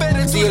tuli.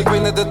 Si el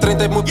peine es de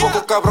 30 y muy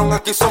poco cabrón,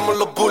 aquí somos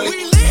los bullies.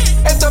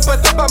 Esto es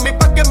puesto pa' mí,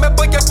 pa' que me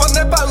voy a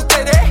poner pa'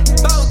 ustedes.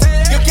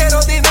 Yo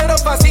quiero dinero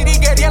fácil y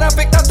querían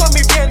afectar todos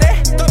mis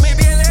bienes.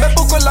 Me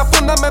busco en la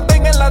funda, me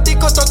ven en la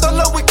disco todos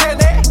los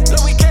weekendes.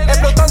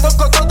 Explotando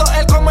con todo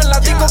el como en la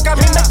disco que a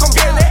mí me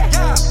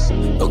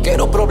conviene. No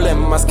quiero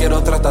problemas,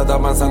 quiero tratar de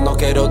avanzar, no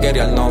quiero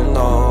guerrear,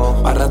 no.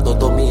 Para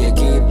todo mi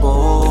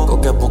equipo,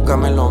 tengo que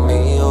buscarme lo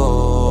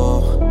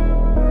mío.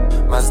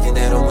 Más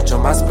dinero, mucho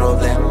más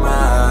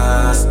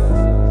problemas.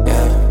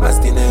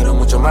 Más dinero,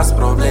 mucho más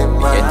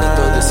problemas. Mi gente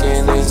todos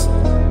cienes,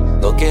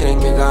 no quieren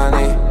que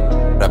gane.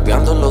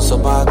 Rapeando los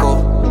sobacos,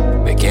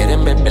 me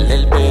quieren ver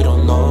perder, pero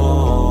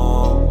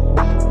no.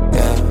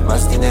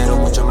 Más dinero,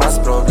 mucho más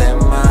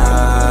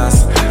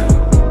problemas.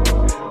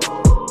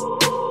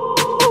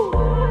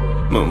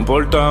 Me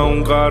importa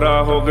un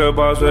carajo que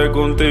pase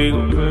contigo.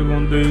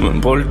 Me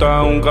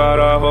importa un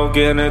carajo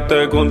quien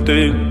esté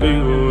contigo.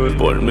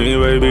 Por mi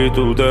baby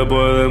tú te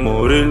puedes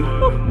morir.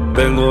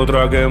 Tengo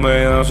otra que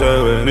me hace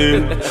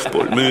venir.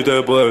 Por mí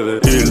te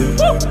puedes ir.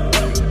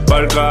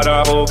 Pa'l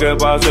carajo que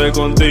pase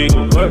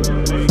contigo.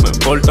 Me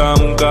importa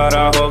un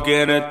carajo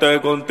quien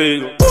esté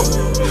contigo.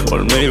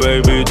 Por mi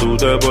baby tú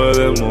te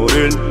puedes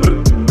morir.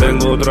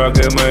 Tengo otra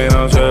que me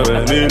hace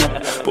venir.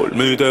 Por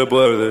mí te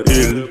puedes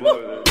ir.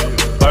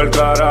 Pa'l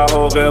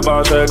carajo que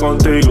pase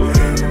contigo.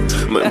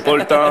 Me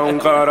importa un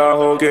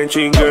carajo quien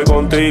chingue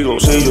contigo.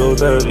 Si yo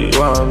te di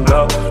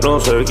banda, no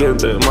sé quién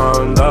te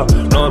manda.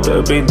 No te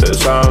pintes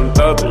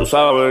santa, tú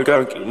sabes que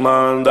aquí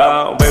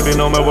manda. Baby,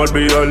 no me voy a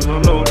olvidar,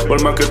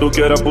 por más que tú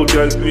quieras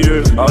putear.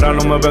 Ahora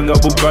no me vengas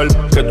a buscar,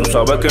 que tú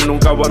sabes que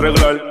nunca voy a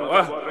arreglar.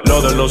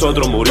 Lo de los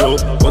otros murió,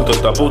 con toda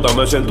esta puta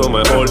me siento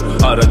mejor.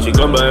 Ahora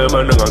chicos me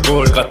deman en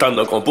alcohol,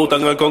 gastando con puta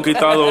en el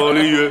conquistador.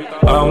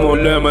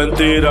 Amor de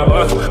mentira,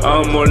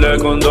 amor de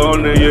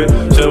condones,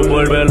 se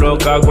vuelve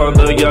loca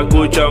cuando ella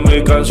escucha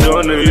mis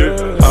canciones.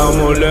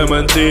 Amor de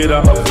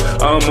mentira,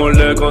 amor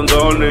de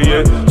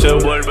condones, se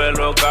vuelve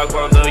loca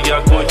cuando ella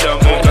escucha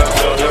mis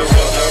canciones.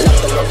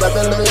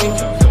 Bebiendo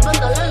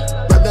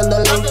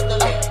link,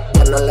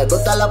 ya no le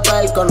gusta la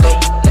pelco, no.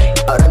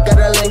 Ahora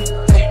quiere link.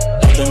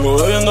 Tengo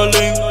bebiendo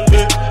link,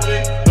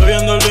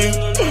 bebiendo link.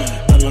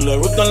 A no le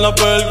gustan la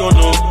pelco,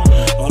 no.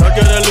 Ahora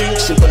quiere link.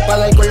 Si te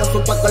paga y con los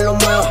fui pa' que lo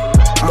mueva.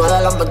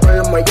 Modelame con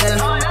los Mayel.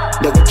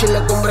 De Gucci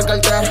le compré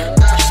cartera.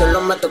 Se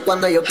lo meto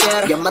cuando yo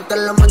quiera. Llámate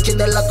la manchi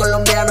de la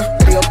colombiana.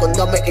 Río con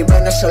Domi y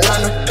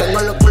venezolana. Tengo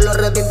los culos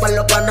ready pa'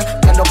 los panas.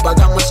 Que no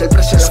pagamos el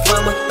precio de la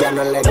fama. Ya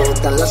no le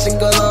gustan las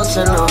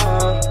 512, no.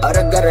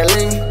 Ahora quiere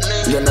link.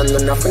 Llenando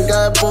una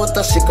finca de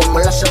puta, así como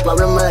la hace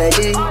Pablo en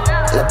Medellín.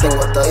 La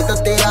tengo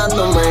todita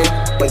tirándome,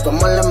 por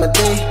cómo le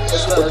metí.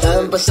 Ustedes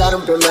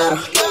empezaron primero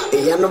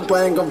y ya no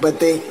pueden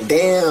competir.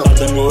 Damn.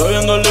 Tengo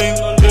bebiendo link,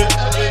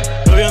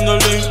 bebiendo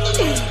link.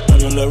 A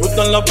no le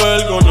gustan la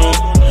pelco, no.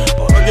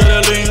 Ahora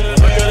quiere link.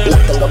 La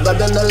tengo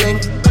bebiendo link,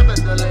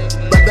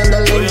 bebiendo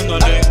link. A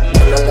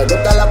no le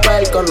gusta la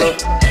pelco, no.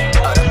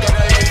 Ahora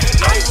quiere link.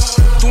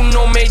 Tú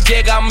no me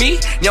llegas a mí,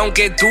 ni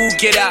aunque tú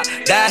quieras,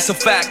 that's a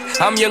fact.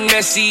 I'm Young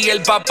Messi,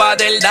 el papá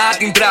del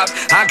Latin Trap.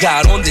 I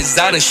got on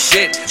designer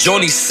shit, yo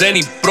ni sé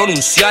ni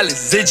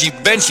pronunciarles. Ziggy,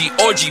 Benchi,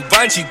 OG,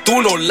 Banchi,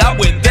 tú no la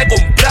puedes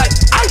comprar.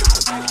 Ay.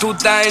 Tú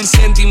estás en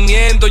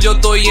sentimiento, yo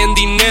estoy en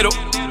dinero.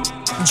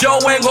 Yo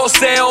en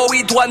joseo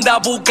y tú andas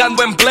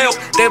buscando empleo.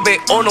 Te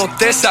veo, no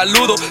te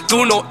saludo,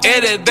 tú no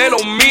eres de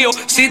los míos.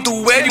 Si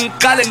tú eres un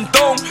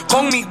calentón,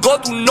 conmigo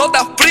tú no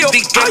estás frío.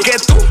 Dije que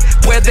tú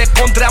puedes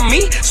contra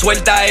mí,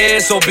 suelta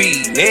eso,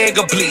 B,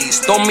 nigga,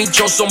 please. Todos mis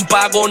shows son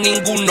pagos,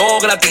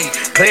 ninguno gratis.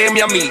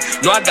 Créeme a mí,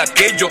 no haga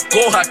que yo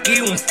coja aquí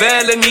un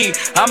felony.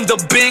 I'm the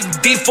big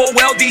D for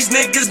well, these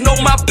niggas know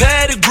my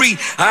pedigree.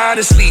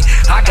 Honestly,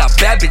 I got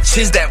bad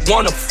bitches that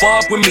wanna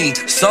fuck with me.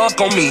 Suck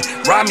on me,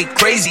 ride me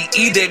crazy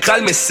y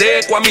dejarme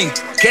seco a mí.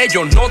 Que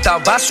yo no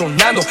estaba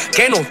sonando,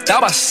 que no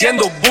estaba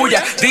haciendo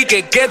bulla.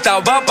 Dije que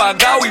estaba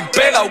apagado y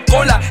pegado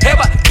con la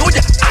jeva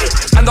tuya. Ay.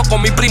 Ando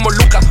con mi primo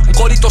Lucas, un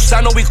corito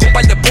sano y un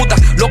par de putas.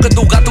 Lo que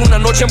tu gato una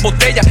noche en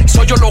botella,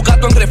 soy yo los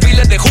gatos en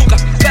refiles de juca.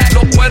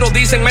 Los cueros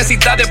dicen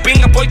mesita de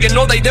pinga porque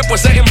no da y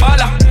después se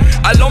embala.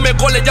 A lo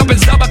mejor ella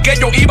pensaba que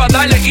yo iba a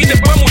darle y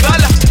después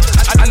mudarla.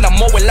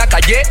 Andamos en la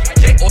calle,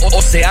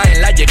 o sea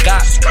en la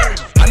llegada.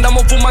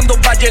 Andamos fumando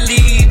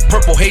Valle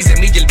Purple Haze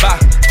en mi yelba.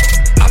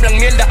 Hablan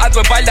mierda a tu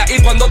espalda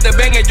y cuando te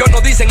ven ellos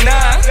no dicen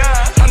nada.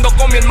 Ando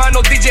con mi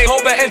hermano DJ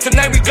Hover and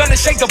tonight we gonna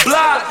shake the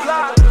block.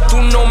 Tú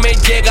no me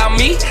llegas a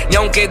mí, ni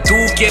aunque tú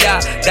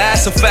quieras,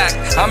 that's a fact.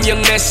 I'm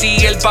Young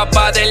Messi, el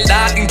papá del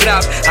Latin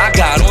Trap. I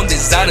got on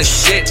designer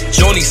shit,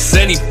 yo ni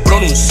sé ni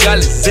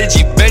pronunciarles.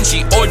 Ziggy,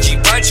 Benchi,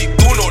 OG, Banchi,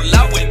 tú no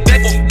la puedes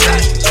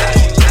comprar.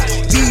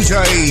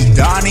 DJ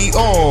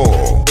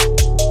Dany-O.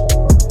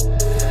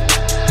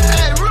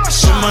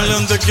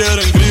 Maleantes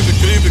quieren creepy,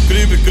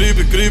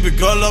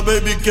 call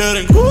baby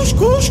quieren kush.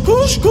 Los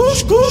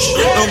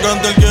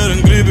cantantes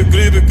quieren creepy,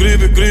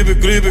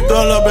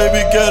 call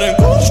baby quieren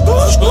kush.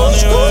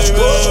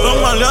 Los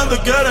maleantes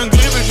quieren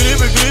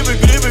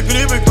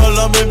creepy, call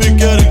baby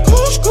quieren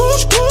kush.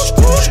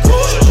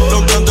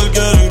 Los cantantes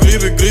quieren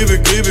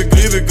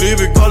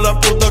creepy, call la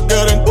puta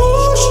quieren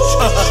kush.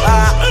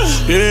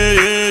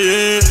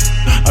 Yeah.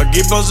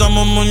 Aquí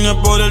pasamos moña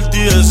por el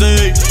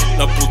TSA.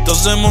 Las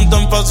putas se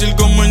montan fácil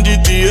como en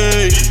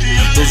GTA.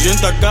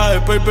 200k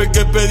de paper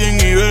que pedí en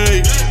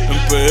eBay. En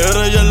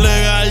PR ya es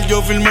legal,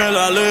 yo firmé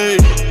la ley.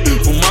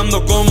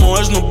 Fumando como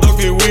Snoop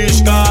Dogg y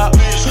Whisca.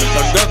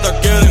 Las gatas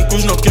quieren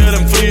kush, no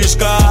quieren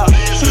frisca.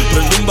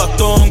 Prende un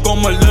bastón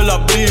como el de la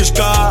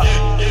brisca.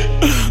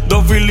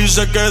 Dos filis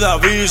se queda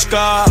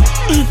visca.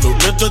 Lo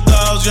que tú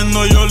estás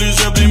haciendo yo lo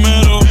hice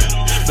primero.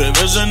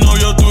 Bebé, ese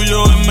novio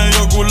tuyo es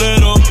medio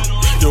culero.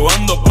 Yo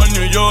ando pa'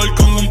 New York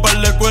con un par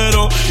de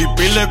cuero y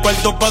pile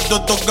cuarto pa'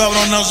 todos estos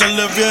cabrones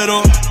hacerle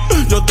fiero.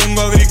 Yo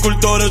tengo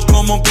agricultores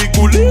como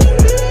Piculín,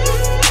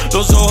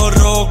 los ojos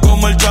rojos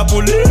como el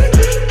Chapulín.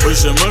 Hoy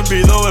se me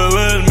olvidó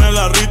beberme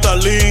la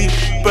Ritalin,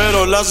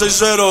 pero las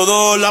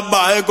 602 las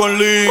bajé con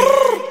Lean.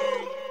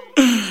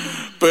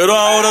 Pero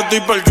ahora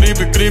estoy pa'l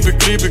creepy.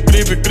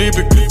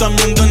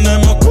 También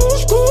tenemos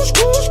kush.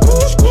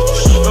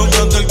 Los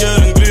cantantes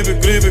quieren creepy,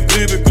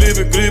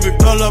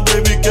 todas las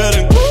baby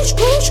quieren kush.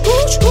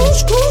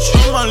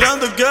 Los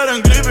maleantes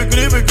quieren creepy,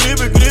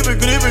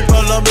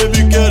 todas las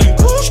baby quieren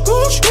kush.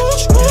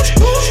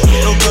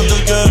 Los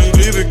cantantes quieren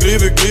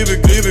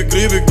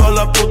creepy, todas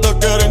las putas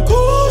quieren kush.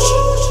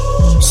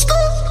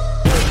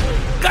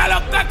 ¿Qué lo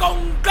que con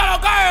qué lo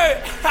que?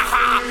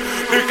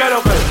 ¿Y qué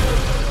lo que?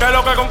 ¿Qué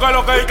lo que con qué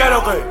lo que y qué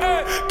lo que?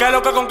 ¿Qué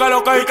lo que con qué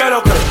lo que y qué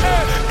lo que?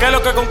 ¿Qué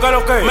lo que con qué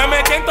lo que? Me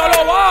metí en todos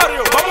los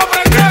barrios, vamos a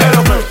aprender. ¿Qué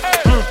lo que?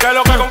 ¿Qué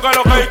lo que con qué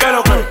lo que y qué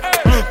lo que?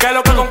 ¿Qué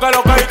lo que con qué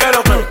lo que y qué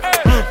lo que?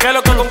 ¿Qué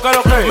lo que con qué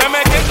lo que? Me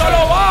metí en todos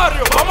los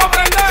barrios, vamos a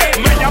aprender.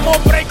 Me llamo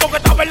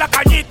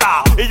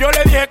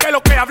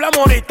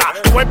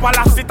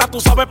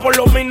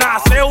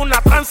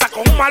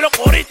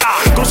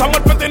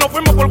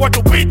fuimos por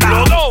Guachupita.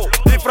 Los dos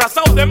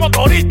disfrazados de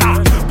motorista.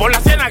 Por la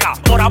ciénaga,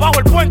 por abajo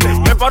el puente.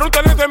 Me paró un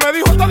teniente y me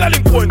dijo, está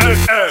delincuente.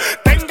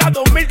 Tenga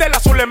 2000 del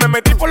azules. Me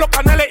metí por los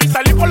canales y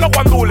salí por los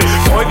guandules.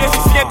 Hoy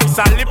 17 y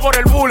salí por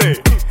el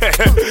bule.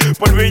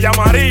 Por Villa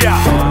María.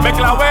 Me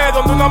clavé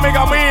donde una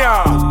amiga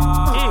mía.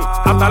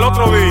 Hasta el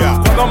otro día.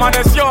 Cuando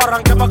amaneció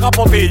arranqué pa'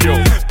 Capotillo.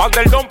 Pan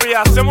del Dompi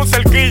hacemos un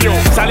cerquillo.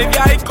 Salí de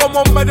ahí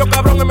como un medio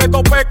cabrón y me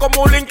topé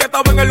como un link que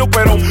estaba en el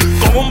luperón.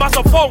 Con un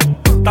vasofón.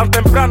 Tan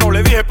temprano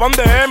le dije, ¿pa'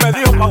 dónde es? Me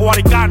dijo, pa'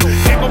 Guaricano.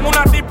 Que con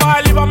una tipa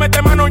él iba a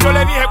meter mano. Yo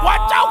le dije,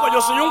 guachao, que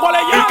yo soy un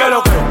gualeyano. ¿Y qué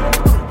lo que?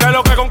 ¿Qué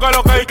lo que con qué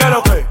lo que? ¿Y qué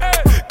lo que?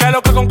 ¿Qué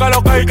lo que con qué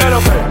lo que? ¿Y qué lo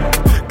que?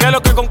 ¿Qué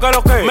lo que con qué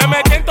lo que? Me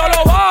metí en todos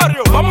los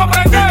barrios. Vamos a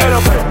aprender. ¿Qué lo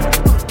que?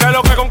 ¿Qué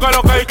lo que con qué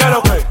lo que? ¿Y qué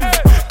lo que?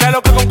 ¿Qué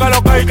lo que con qué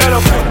lo que? ¿Y qué lo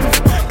que?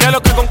 ¿Qué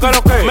lo que con qué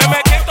lo que? Me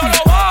metí en todos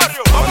los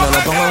barrios. Cuando lo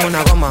pongo en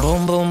una goma,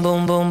 boom, boom,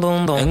 boom, boom,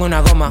 boom, boom. En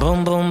una goma,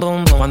 boom, boom,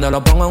 boom, boom. Cuando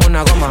lo pongo en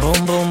una goma,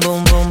 boom, boom,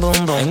 boom, boom,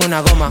 boom, boom. En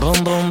una goma,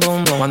 boom, boom,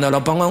 boom, boom. Cuando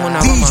lo pongo en una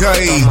goma,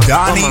 DJ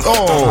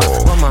Dany-O.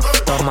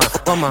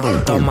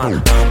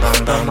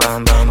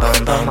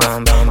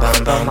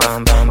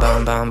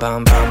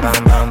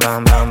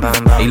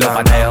 Y lo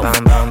pateo,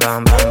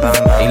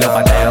 y lo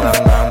pateo,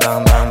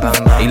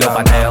 y lo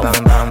pateo.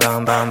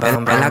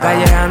 En la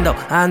calle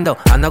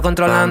ando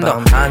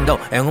controlando, ando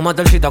en un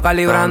motorcito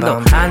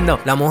calibrando, ando,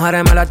 las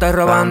mujeres me la estoy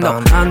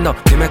robando, ando,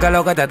 dime qué es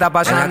lo que te está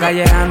pasando. En la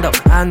calle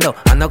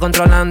ando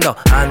controlando,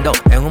 ando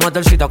en un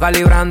motorcito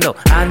calibrando,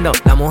 ando,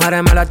 las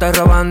mujeres me la estoy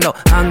robando,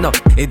 ando,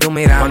 y tú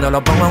mira, cuando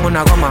lo pongo en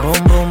una goma,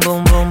 boom, boom,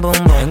 boom, boom, boom,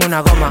 boom, en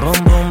una goma,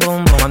 boom, boom,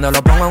 boom, boom, cuando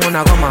lo pongo en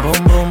una goma,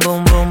 boom, boom,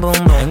 boom, boom,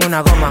 boom, boom, en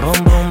una goma,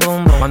 boom, boom,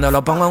 boom, boom, cuando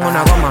lo pongo en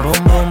una goma,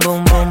 boom, boom,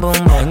 boom, boom,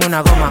 boom, boom, en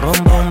una goma,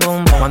 boom, boom,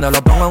 boom, boom, cuando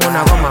lo pongo en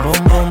una goma,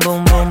 boom, boom,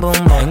 boom, boom,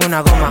 boom, boom, en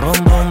una goma,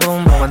 boom, boom,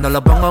 boom, boom, cuando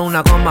lo pongo en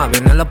una goma,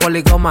 vienen los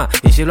policomas,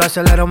 y si lo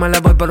acelero me le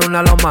voy por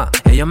una loma.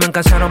 Ellos me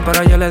encasaron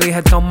pero yo le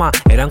dije toma,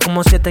 eran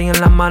como 7 y en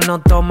las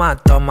manos toma,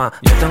 toma.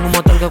 Yo tengo un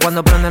motor que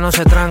cuando prende no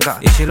se tranca,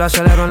 y si lo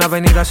acelero en la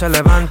avenida se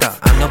levanta.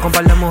 Ando con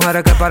par de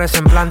mujeres que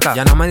parecen plantas,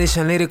 ya no me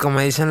dicen lírico,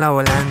 me dicen la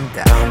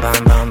volanta.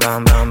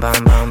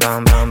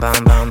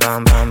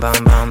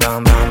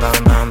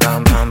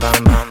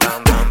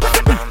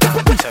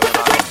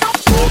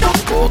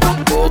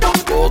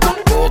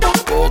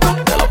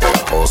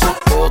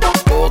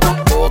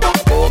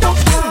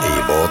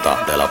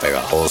 De la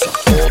pegajosa.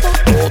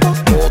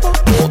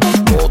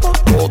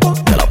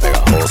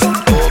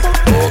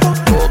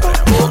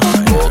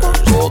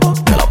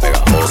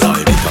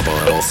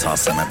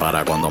 Se me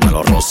para cuando me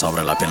lo roza,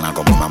 abre la pierna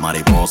como una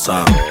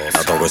mariposa.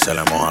 La toco y se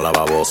le moja la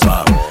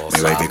babosa.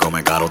 Mi baby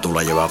come caro, tú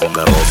la llevas con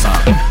de rosa.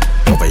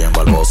 Popeye en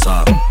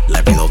Barbosa,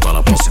 le pido toda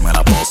la posa y me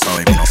la posa.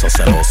 Baby, no sos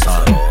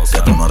celosa,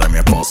 que tú no eres mi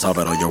esposa,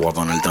 pero yo voy a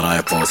ponerte la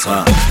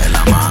esposa. En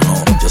la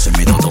mano, yo soy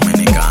mitad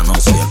dominicano,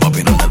 soy el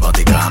papi no del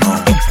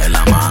Vaticano. En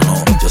la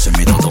mano, yo soy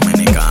mitad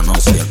dominicano,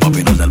 soy el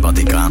papi no del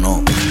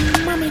Vaticano.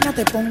 Mami, no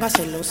te pongas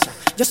celosa,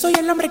 yo soy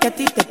el hombre que a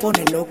ti te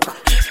pone loca.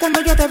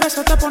 Cuando yo te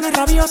beso te pones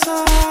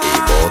rabiosa. Y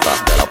bota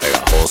de la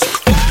pegajosa.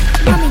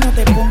 Mami, no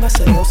te pongas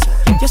celosa,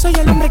 yo soy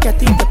el hombre que a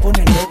ti te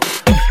pone loca.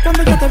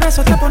 Cuando yo te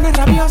beso te pones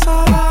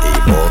rabiosa.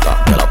 Y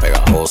bota de la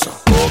pegajosa.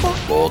 Bota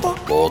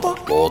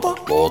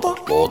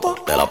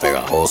de la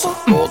pegajosa.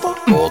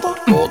 Bota de la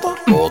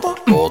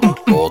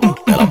pegajosa.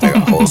 De la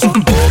pegajosa.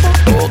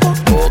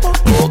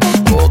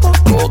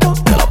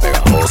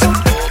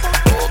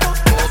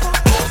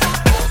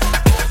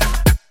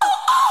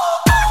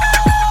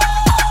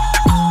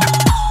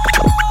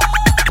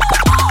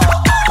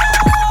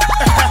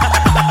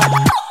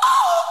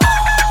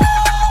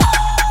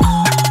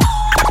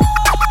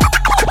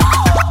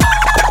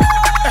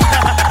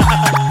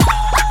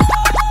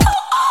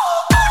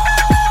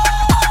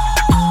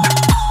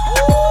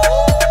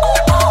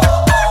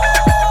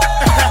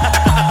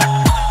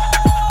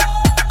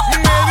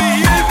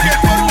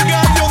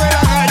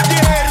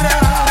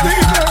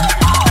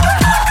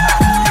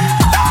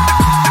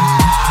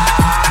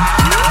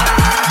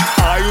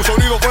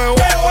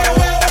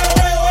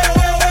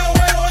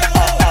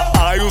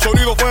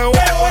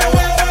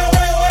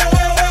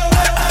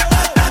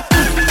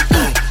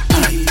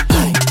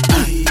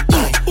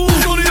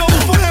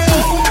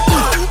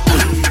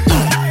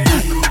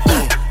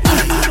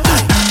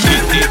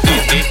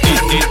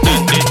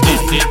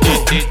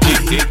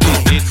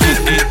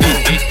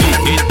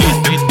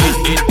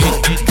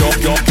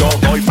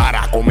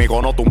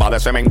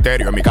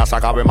 Cementerio, en mi casa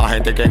cabe más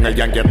gente que en el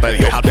Yankee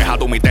Estadio. Deja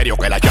tu misterio,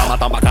 que la llama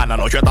tan bacana.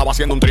 Anoche estaba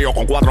haciendo un trío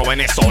con 4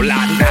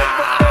 venezolanas.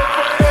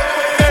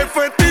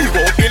 Efectivo,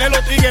 tiene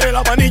los tigres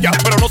la manilla,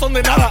 pero no son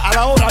de nada a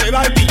la hora de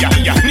dar pilla.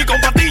 Ni con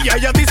patilla,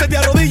 ella dice de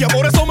arrodilla.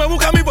 Por eso me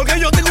busca a mí, porque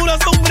yo tengo una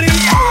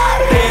sombrilla.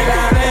 Te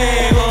la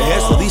debo.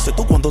 Eso dices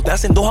tú cuando te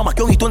hacen 2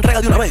 jamaquión y tú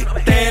entregas de una vez.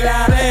 Te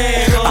la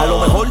debo. A lo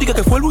mejor diga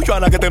que fue el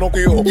Luchana que te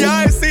noqueó.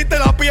 Ya existe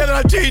la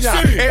piedra china,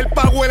 sí, el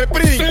Power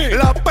Spring, sí,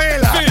 la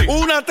pela, sí,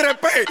 una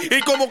 3P,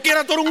 y como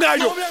quiera tú eres un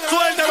gallo,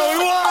 suéltalo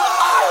igual.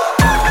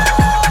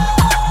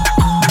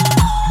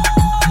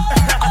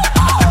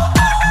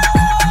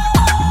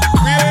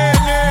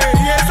 Viene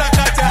y esa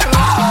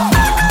cacharra.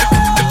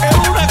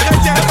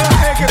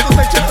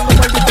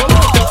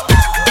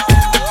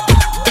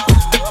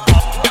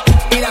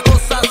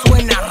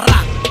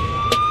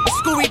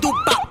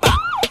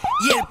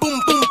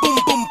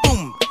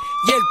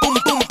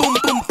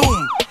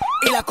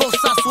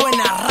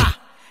 suena ra.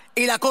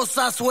 Y la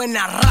cosa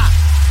suena ra.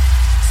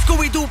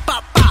 Scooby-Doo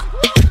papá.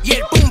 Y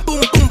el pum pum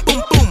pum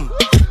pum pum.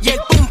 Y el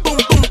pum pum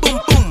pum pum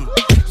pum.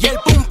 Y el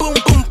pum pum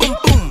pum pum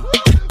pum.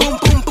 Pum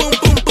pum pum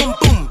pum pum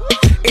pum.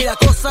 Y la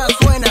cosa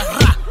suena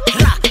ra,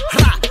 ra,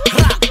 ra,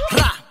 ra,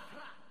 ra.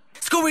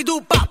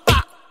 Scooby-Doo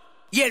papá.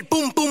 Y el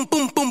pum pum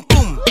pum pum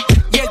pum.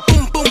 Y el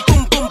pum pum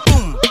pum pum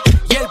pum.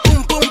 Y el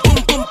pum pum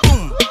pum pum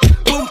pum.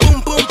 Pum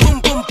pum pum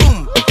pum pum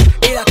pum.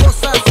 Y la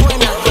cosa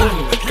suena ra.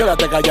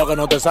 Quédate callado que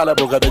no te sale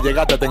porque de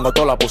llegarte tengo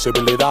todas las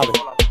posibilidades.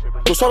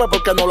 Tú sabes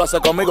por qué no lo haces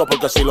conmigo,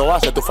 porque si lo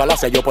haces tu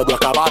falacia yo puedo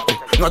acabarte.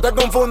 No te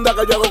confundas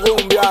que yo hago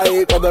cumbia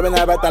y cuando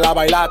vienes a verte la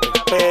bailate.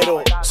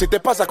 Pero si te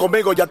pasa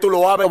conmigo ya tú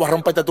lo sabes, voy a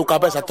romperte tu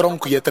cabeza,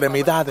 tronco y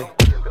extremidades.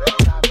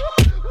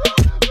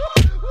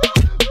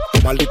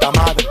 Tu maldita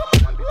madre.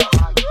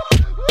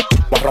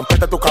 Voy a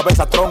romperte tu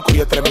cabeza, tronco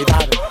y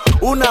extremidades.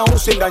 Una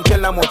onza enganché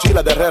en la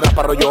mochila de Herrera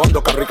para Rollo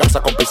Hondo, carro y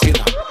casa con piscina.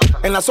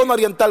 En la zona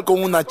oriental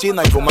con una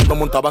china y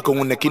fumándome un tabaco en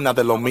una esquina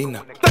de los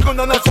minas. Tengo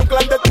una nación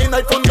clandestina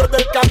y fundió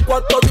del campo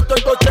a todito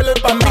el coche le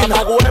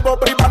empamina. Huevo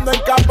privando en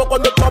campo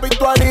cuando tú has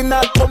visto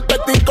harina.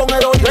 Competir con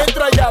heroína.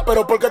 Entra ya,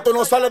 pero ¿por qué tú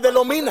no sales de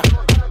los minas?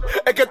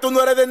 Es que tú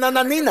no eres de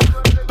nananina.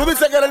 Tú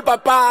dices que eres el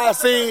papá,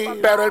 sí,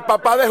 pero el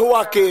papá de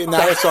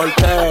Joaquina. Te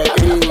solté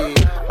y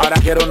ahora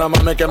quiero una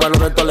mami que me lo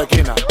meto en la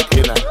esquina.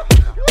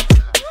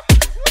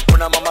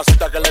 Una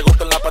mamacita que le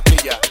gusta en la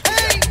patilla.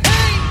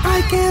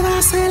 Hay que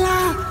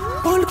dársela,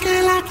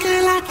 porque la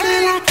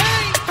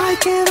hay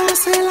que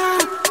dársela,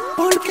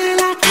 porque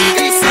la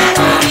quiere. Dice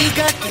tu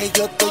amiga que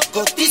yo estoy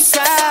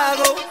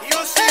cotizado,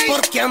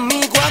 porque a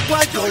mi guagua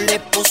yo le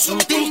puse un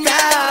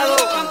tintado.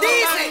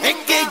 Es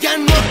que ya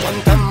no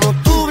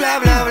aguantamos tu bla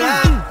bla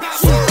bla.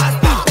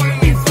 Hasta por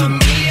mi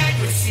familia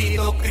yo he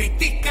sido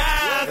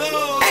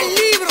criticado. El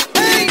libro,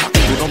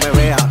 tú no me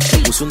veas, te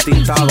puse un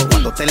tintado.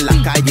 Cuando esté en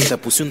la calle, te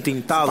puse un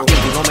tintado. Pa' que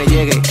tú no me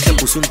llegues, te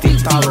puse un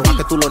tintado. Pa'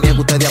 que tú lo niegues,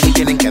 ustedes a mí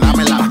tienen que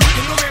dármela.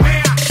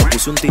 Te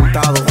puse un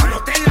tintado. Cuando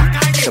esté en la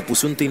calle, te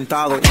puse un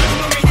tintado. Te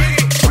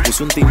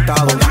puse un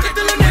tintado. Pa' que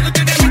tú lo niegues,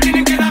 ustedes a mí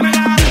tienen que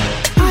dármela.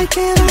 Hay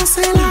que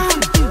dársela,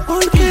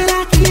 porque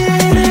la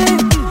quiere.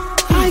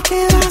 Hay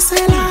que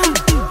dársela,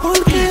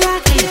 porque la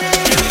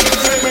quiere.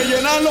 Se me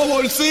llenan los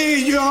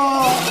bolsillos.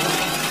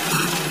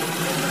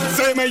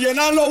 Se me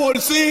llenan los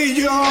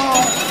bolsillos.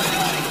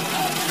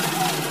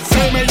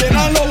 Se me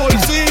llenan los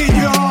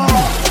bolsillos.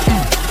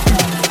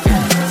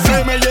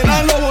 Se me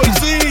llenan los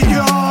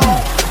bolsillos.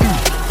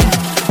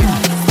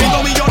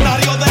 Siendo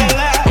millonario de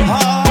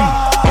lejos.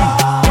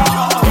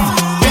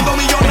 Siendo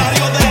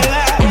millonario de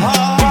lejos.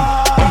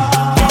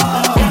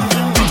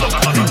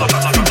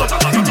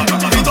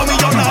 Siendo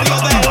millonario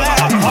de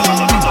lejos.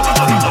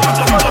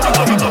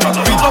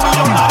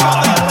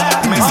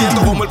 Me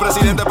siento como el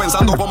presidente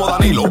pensando como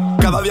Danilo.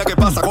 Cada día que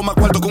pasa con más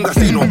cuarto que un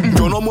casino.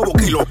 Yo no muevo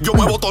kilos, yo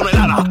muevo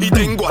toneladas. Y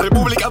tengo a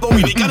República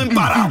Dominicana en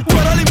para.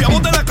 Fuera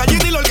limpiamos de la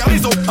callita y lo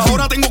organizo.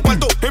 Ahora tengo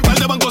cuarto en par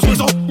de bancos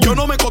suizos. Yo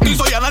no me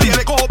cotizo y a nadie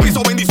le cojo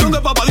piso. Bendición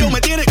de papá Dios me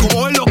tiene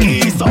como él lo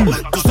quiso.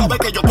 Tú sabes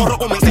que yo corro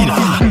con medicina.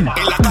 En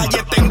la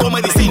calle tengo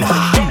medicina.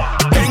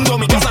 Tengo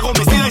mi casa con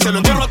piscina y se lo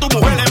entierro a tu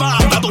mujer, le va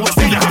hasta tu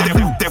vecina.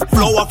 De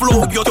flow a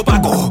flow yo te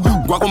opaco.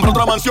 Voy a comprar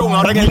otra mansión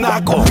ahora en el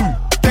naco.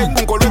 Tengo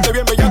un colete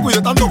bien bellaco y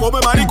de tanto come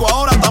marico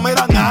ahora hasta me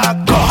dan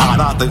asco.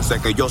 Adátense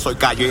que yo soy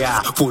calle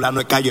A. Fulano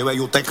es calle B y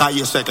usted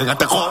cállese que en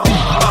este jodo.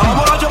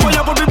 Bajamos la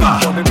champaña por pipa.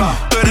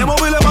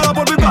 Tenemos miles malas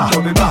por pipa.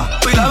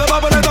 Pila de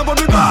papeleta por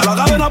pipa. La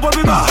cadena por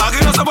pipa.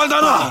 Aquí no se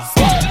falta nada.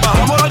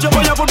 Bajamos la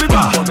champaña por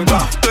pipa.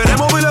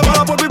 Tenemos miles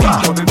malas por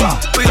pipa.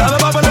 Pila de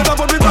papeleta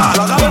por pipa.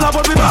 La cadena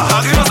por pipa.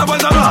 Aquí no se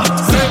falta nada.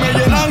 Se me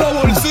llenan los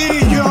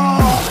bolsillos.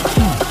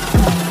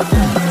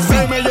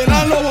 Se me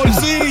llenan los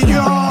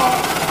bolsillos.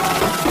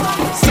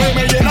 Se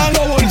me llenan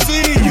los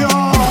bolsillos.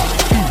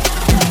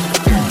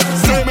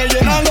 Se me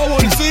llenan los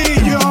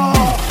bolsillos.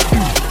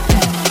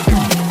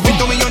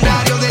 Visto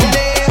millonario de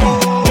lejos.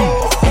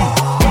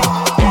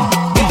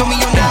 Visto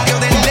millonario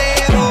de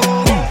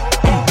lejos.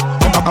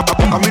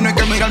 A mí no hay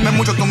que mirarme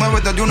mucho, tú me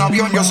ves desde un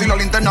avión. Yo soy la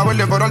linterna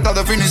verde pero alta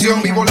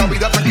definición. Vivo la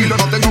vida tranquilo,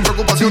 no tengo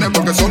preocupaciones.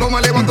 Porque solo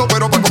me levanto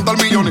pero para contar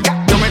millones.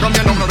 Yo me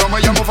cambié el nombre, no me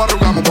llamo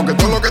Farrugamo. Porque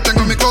todo lo que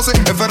tengo en mi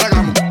closet es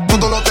Ferragamo.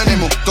 Todo lo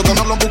tenemos, todos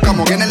nos lo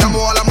buscamos. Viene el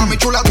Lambo a la mami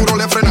chula, duro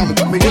le frenamos.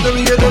 Billete,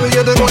 billete,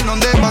 billete, por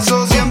donde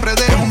pasó siempre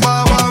dejo un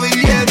baba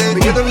billete.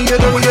 Billete,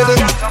 billete, billete.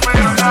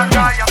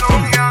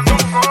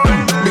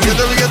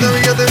 Billete, billete,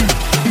 billete.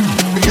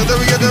 Billete,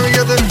 billete,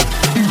 billete.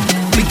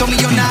 Visto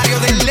millonario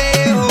de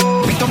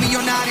lejos. Visto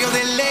millonario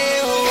de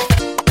lejos.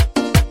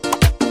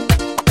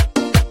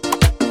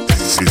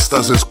 Si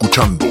estás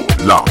escuchando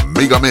la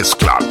mega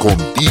mezcla con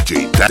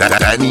DJ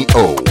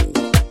Dany-O.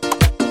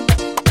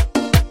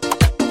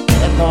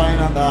 Esta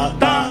vaina da,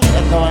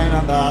 esta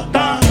vaina da,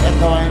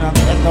 esta vaina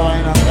da,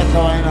 esta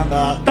vaina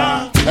da,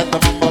 esta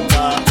mambo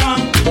da,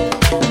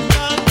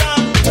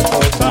 esta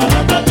vaina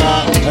da,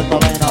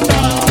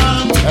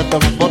 esta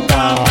mambo da,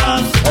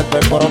 este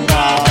coro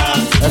da,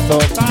 esto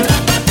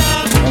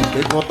el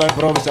tipo está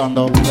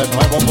improvisando, de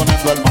nuevo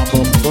poniendo el mambo,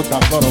 tú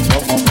tan coro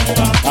como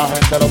mira, la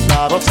gente lo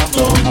está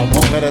gozando, las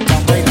mujeres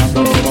están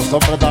peinando, los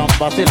hombres están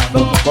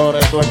vacilando. Por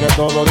eso es que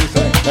todo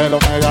dice el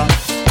Omega.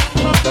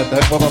 Te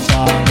tengo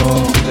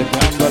gozando,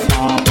 limpiando el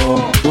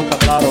mambo. Tú estás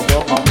claro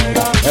con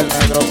Omega. El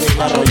negro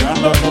sigue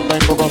arrollando. Te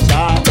tengo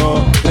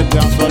gozando,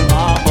 limpiando el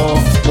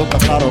mambo. Tú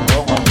estás claro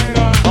con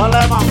Omega.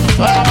 Ole, mambo,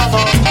 suena, mambo.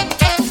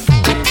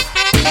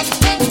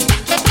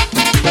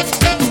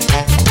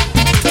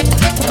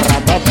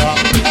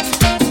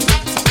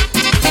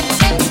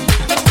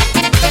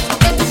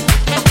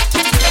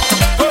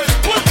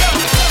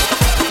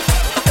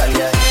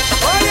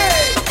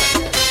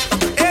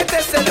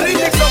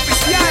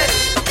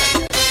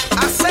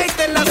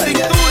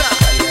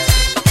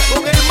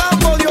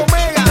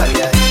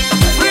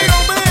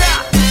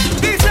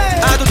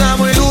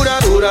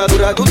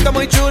 Tú estás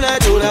muy chula,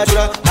 chula,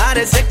 chula.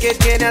 Parece que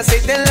tiene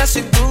aceite en la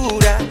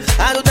cintura.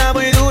 Ah, tú estás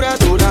muy dura,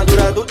 dura,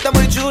 dura. Tú estás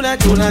muy chula,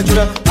 chula,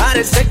 chula.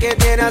 Parece que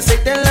tiene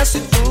aceite en la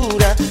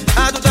cintura.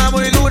 Ah, tú estás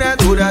muy dura,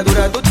 dura,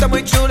 dura. Tú estás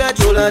muy chula,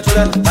 chula,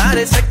 chula.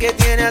 Parece que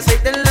tiene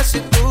aceite en la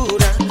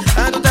cintura.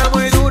 Ah, tú estás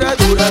muy dura,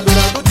 dura,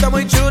 dura. Tú estás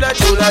muy chula,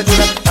 chula,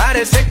 chula.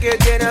 Parece que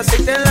tiene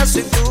aceite en la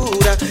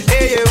cintura.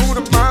 Ella es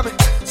una mami,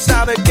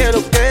 sabe que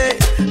lo que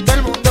todo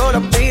el mundo la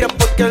mira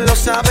porque lo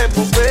sabe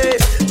mover.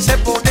 Se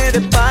pone de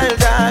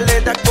espalda,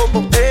 le da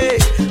como ve.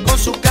 Con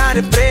su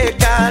cara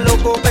fresca,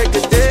 loco me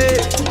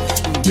quedé.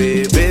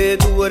 Bebé,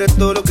 tú eres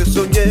todo lo que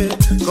soñé.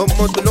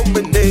 Como tú lo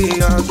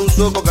meneas, tú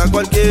sofocas a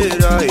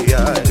cualquiera. Ay,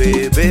 ay.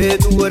 Bebé,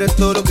 tú eres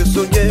todo lo que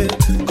soñé.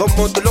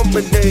 Como tú lo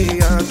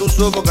meneas, tú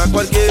sofocas a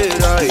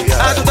cualquiera. Ay, ay.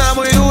 Ah, tú estás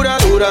muy dura,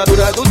 dura,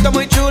 dura. Tú estás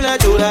muy chula,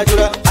 chula,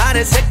 chula.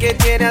 Parece que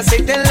tiene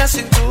aceite en la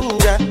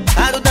cintura.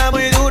 Ah, tú estás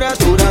muy dura,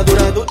 dura,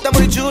 dura. Tú estás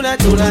muy chula,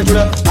 chula,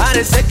 chula.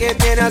 Parece que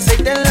tiene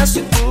aceite en la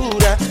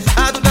cintura.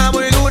 Ah, tú estás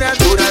muy dura,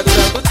 dura,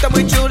 dura. Tú estás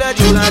muy chula,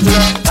 chula,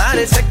 chula.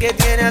 Parece que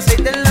tiene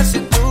aceite en la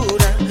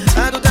cintura.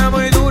 Ah, tú estás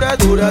muy dura,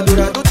 dura,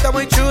 dura. Tú estás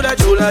muy chula,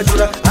 chula,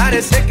 chula.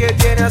 Parece que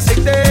tiene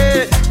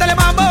aceite. ¡Dale,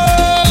 mambo!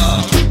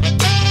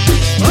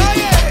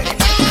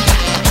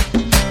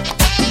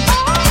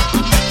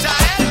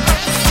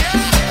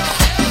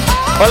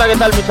 Hola, ¿qué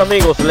tal mis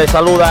amigos? Les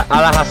saluda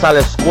Alajaza,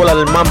 la escuela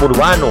del mambo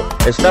urbano.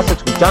 Estás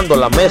escuchando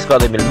la mezcla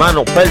de mi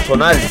hermano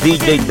personal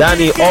DJ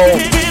Dany-O.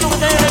 Quiero que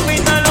te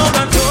repitan los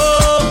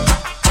cantos,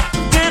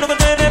 quiero que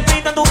te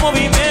repitan tu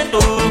movimiento.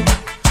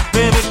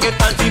 Bebé, ¿qué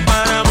tal si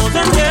paramos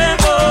el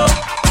tiempo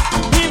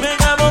y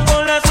vengamos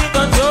con la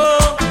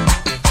situación?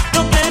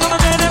 Yo quiero que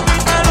te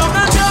repitan los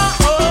cantos,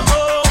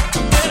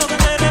 quiero que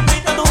te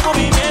repitan tu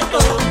movimiento.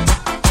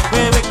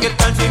 Bebé, ¿qué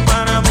tal si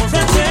paramos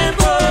el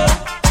tiempo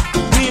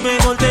y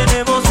mejor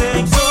tenemos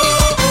sexo?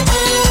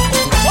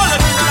 ¡Hola,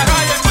 niña, la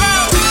calle!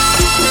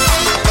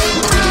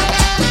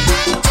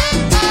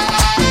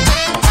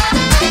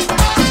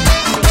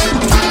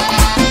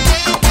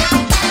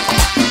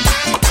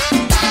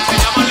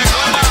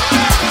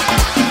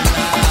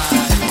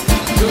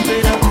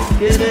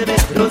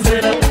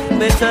 Grosera,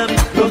 bésame,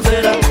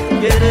 grosera,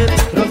 quiéreme,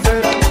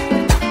 grosera,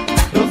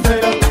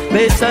 grosera,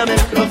 bésame,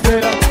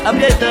 grosera,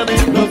 apriétame,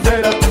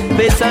 grosera,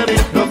 bésame,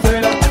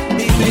 grosera,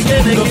 dime que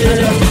me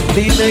quieres,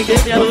 dime que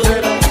me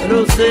adora,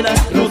 grosera,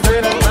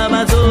 grosera,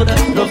 amazona,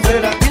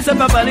 grosera, dice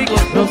papalico,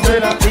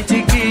 grosera, mi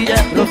chiquilla,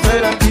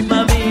 grosera, mi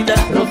mamita,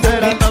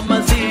 grosera, mi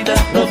mamacita,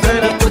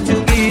 grosera,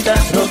 cochunguita,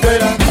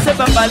 grosera, dice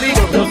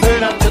papalico,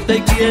 grosera, yo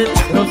te quiero,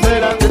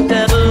 grosera, yo te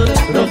adoro,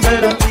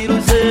 grosera, mi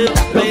dulcero,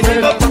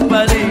 grosera,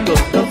 papalico,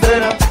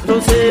 grosera,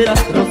 grosera,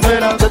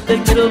 grosera, yo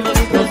te quiero,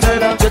 mami,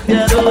 grosera, yo te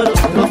adoro,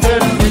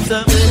 grosera,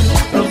 bésame,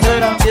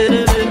 grosera,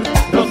 quiéreme,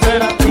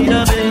 grosera,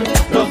 mírame,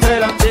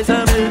 grosera,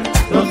 bésame,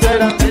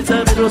 grosera,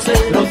 bésame,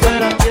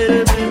 grosera,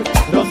 quiéreme,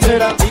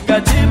 grosera, mi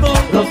cachimbo,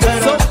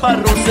 grosera, sopa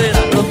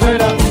rosera,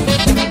 grosera.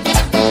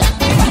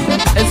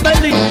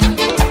 Smiley,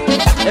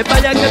 es para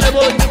allá que me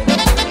voy.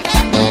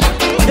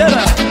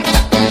 Lleva.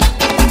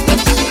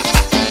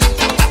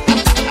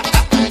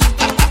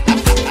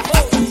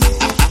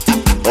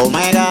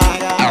 Omega,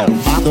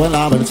 ando en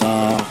la versa,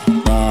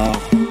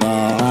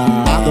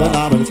 ando en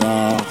la versa,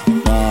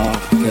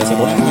 que se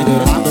pone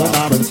ando en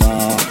la versa,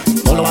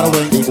 Bolívar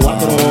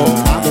 24,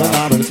 ando en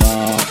la versa,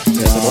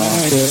 que se pone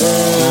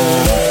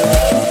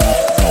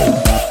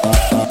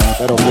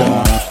pero bien,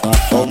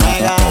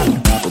 Omega,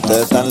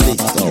 ustedes están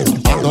listos,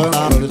 ando en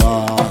la versa,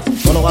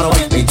 Bolívar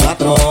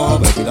 24,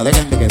 vestida de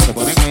gente que se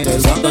pone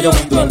cuando yo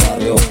entro al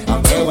barrio,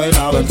 ando en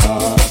la versa.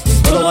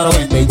 Bolívar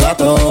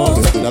 24,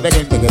 vestida de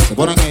gente que se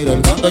pone a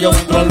ir cuando yo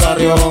entro al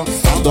barrio,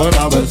 ando en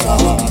la versa.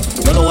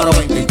 Bolívar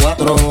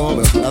 24,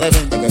 vestida de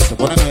gente que se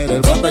pone a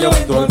ir cuando yo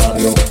entro al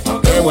barrio,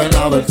 ando en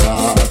la versa.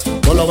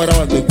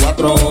 Bolívar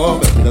 24,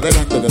 vestida de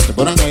gente que se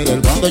pone a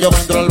ir cuando yo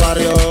entro al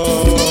barrio.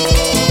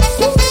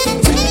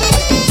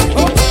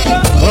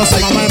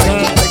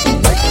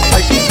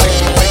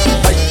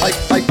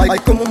 Ay,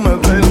 como me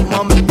veo,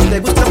 mami, te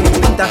gusta mi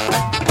pinta.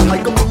 Ay,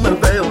 como me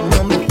veo,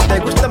 mami, te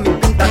gusta mi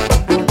pinta.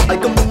 Ay,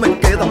 como me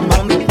queda,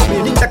 mami,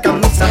 mi linda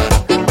camisa.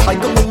 Ay,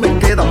 como me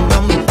queda,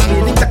 mami,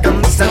 mi linda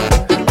camisa.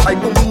 Ay,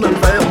 como me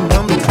veo,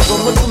 mami,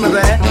 como tú me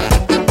ves.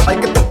 Ay,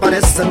 ¿qué te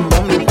parece,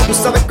 mami? Tú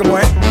sabes cómo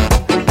es.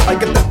 Ay,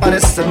 ¿qué te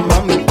parece,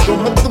 mami?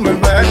 Como tú me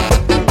ves.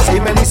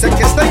 Si me dices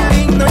que estoy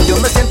lindo, yo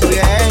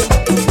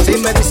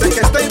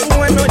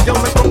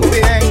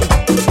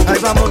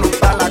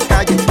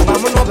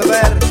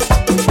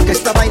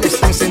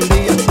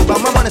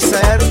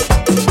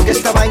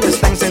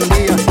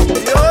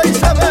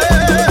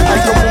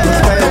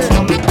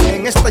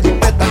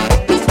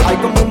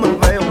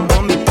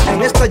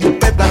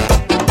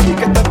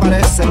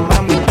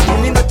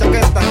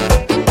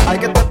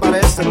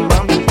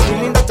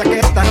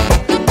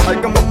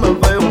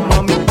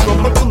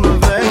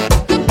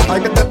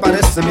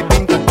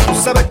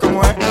sabes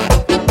cómo es.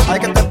 Ay,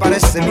 ¿qué te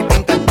parece mi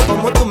pinta?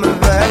 ¿Cómo tú me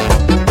ves?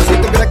 Si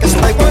tú crees que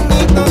estoy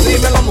bonito,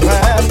 dímelo,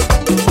 mujer.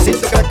 Si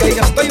tú crees que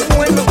yo estoy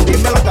bueno,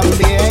 dímelo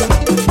también.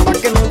 Pa'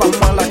 que no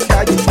vamos a la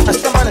calle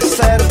hasta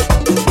amanecer.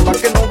 Pa'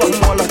 que no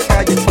vamos a la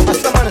calle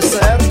hasta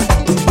amanecer.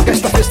 Que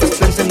esta fiesta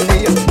esté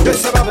encendida, que hoy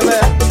se va a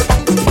beber.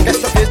 Que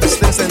esta fiesta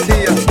esté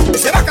encendida y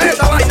se va a caer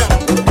esta vaina.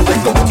 Ay,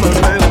 cómo me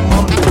veo,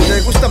 mami,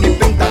 te gusta mi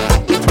pinta.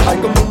 Ay,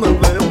 cómo me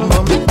veo,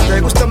 mami, te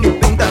gusta mi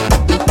pinta.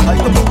 Ay,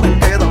 cómo me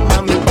queda,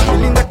 mami, mi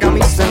linda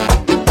camisa.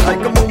 Ay,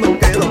 cómo me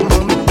queda,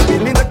 mami, mi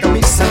linda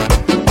camisa.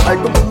 Ay,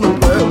 cómo me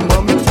veo,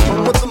 mami,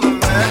 cómo tú me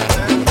ves.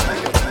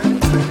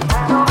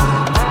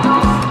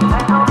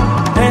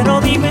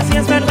 Pero dime si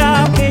es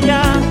verdad que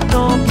ya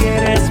no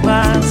quieres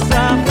más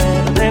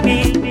saber de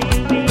mí.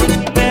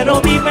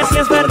 Pero dime si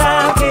es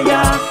verdad que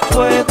ya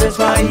puedes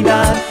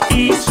bailar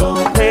y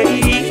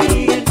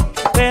sonreír.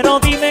 Pero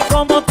dime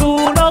cómo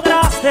tú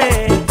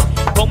lograste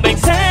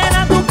convencer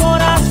a tu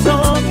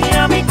corazón y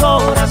a mi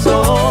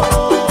corazón.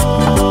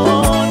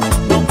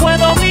 No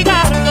puedo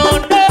obligarlo,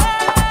 no.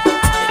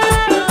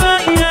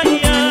 Ay,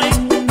 ay, ay.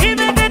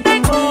 Dime qué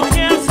tengo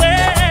que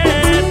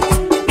hacer.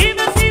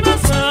 Dime si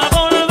vas a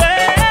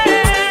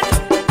volver.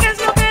 ¿Qué es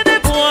lo que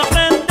debo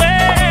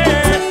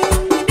aprender?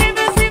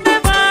 Dime si me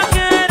va a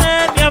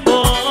querer, mi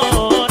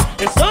amor.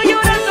 Estoy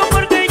llorando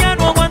porque ya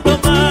no aguanto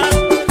más.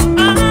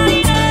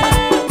 Ay,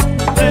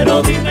 pero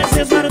dime si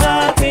es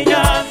verdad que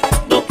ya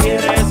no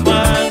quieres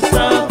más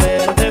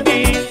saber de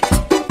mí.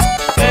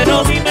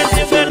 Pero dime si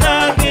es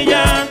verdad que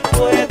ya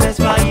puedes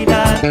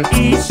bailar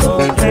y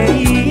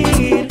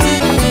sonreír.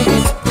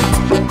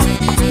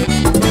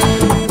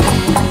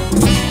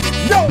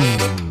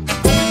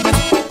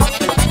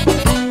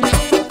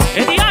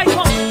 Es mi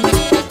iPhone,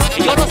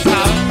 ellos lo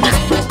saben.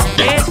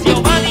 Es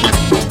Giovanni.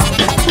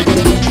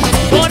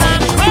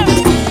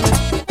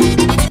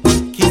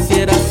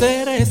 Quisiera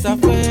ser esa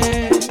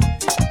fe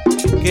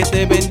que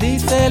te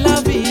bendice la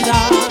vida.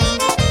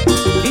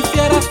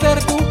 Quisiera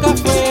ser tu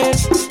café,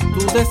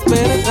 tu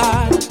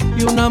despertar,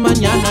 y una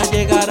mañana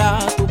llegará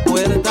a tu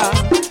puerta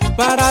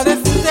para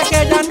decirte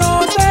que ya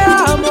no te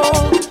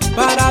amo,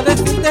 para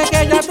decirte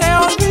que ya te he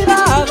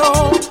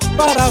olvidado,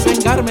 para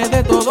vengarme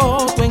de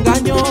todo tu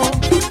engaño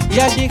y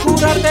allí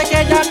jurarte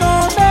que ya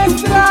no te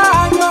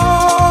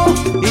extraño.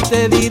 Y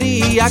te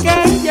diría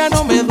que ya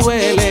no me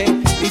duele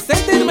y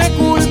sentirme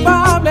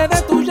culpable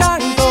de tu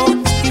llanto.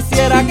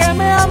 Quisiera que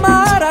me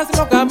amaras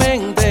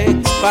locamente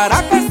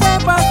para que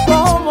sepas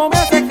cómo me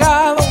ha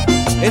secado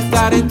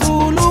estar en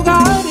tu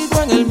lugar y tú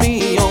en el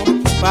mío,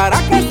 para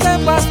que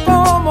sepas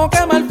cómo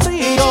quema el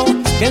frío,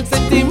 que el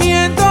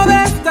sentimiento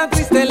de esta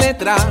triste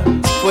letra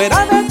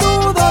fuera de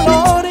tu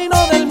dolor y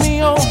no del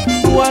mío.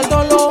 ¿Cuál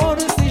dolor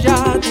si ya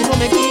tú no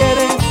me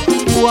quieres?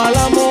 ¿Cuál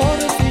amor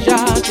si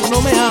ya tú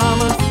no me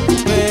amas?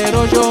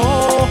 Pero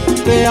yo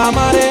te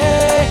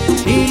amaré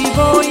y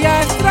voy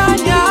a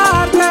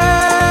extrañarte.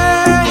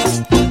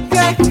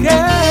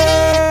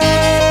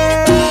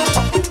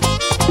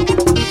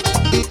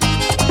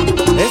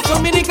 Es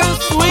Dominican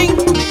Swing,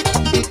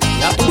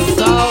 ya tú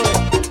sabes.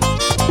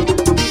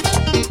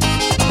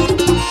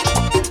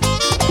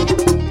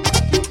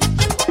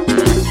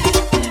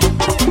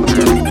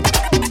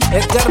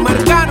 Edgar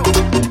Marcano,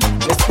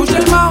 escucha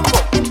el mambo.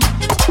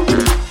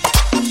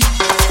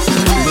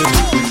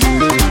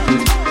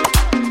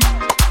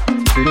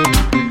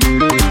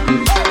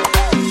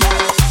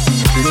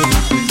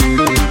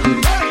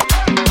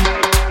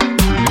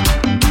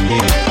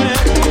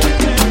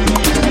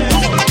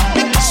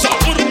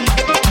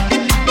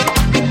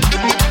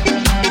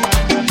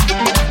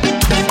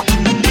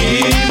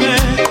 Dime,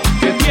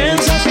 ¿qué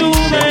piensas tú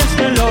de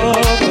este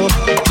loco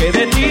que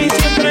de ti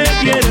siempre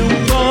quiere un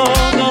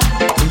poco?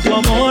 Y tu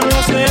amor lo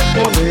hace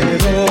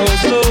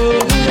poderoso.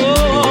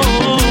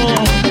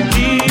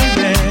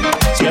 Dime,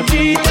 si a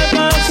ti te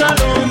pasa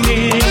lo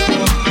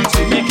mismo,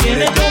 si me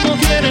quieres como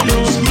quieren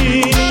los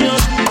niños,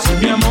 si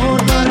mi amor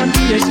para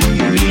ti es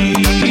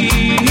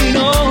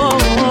divino.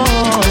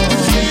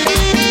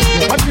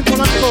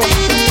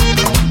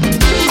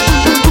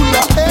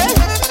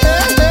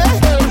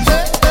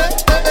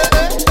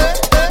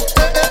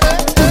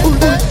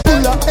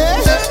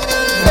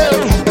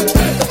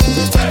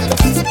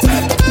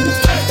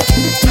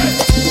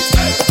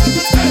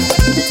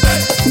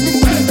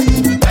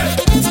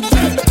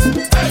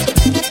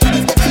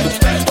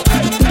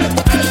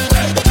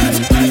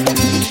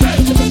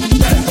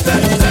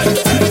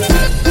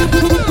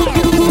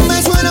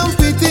 Me suena un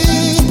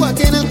pitico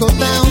aquí en el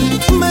cotao,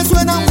 me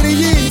suena un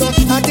grillito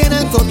aquí en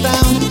el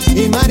cotao,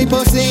 y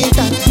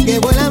maripositas que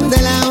vuelan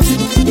de lado,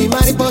 y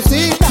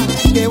maripositas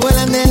que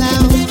vuelan de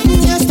lado.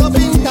 Y esto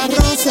pinta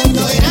rosa,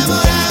 estoy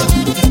enamorado,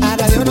 a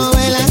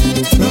radionovela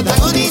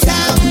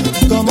protagonizado,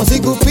 como si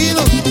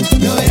Cupido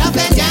lo hubiera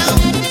flechado,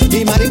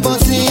 y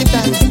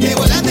maripositas que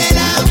vuelan de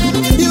lado,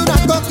 y una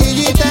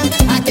coquillita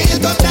aquí en el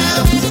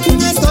cotao.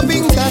 Esto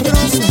pinta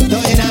rosa,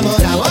 estoy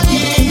enamorado.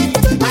 Oye,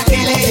 ¿a qué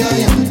le yo?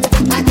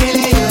 ¿A qué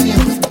le yo?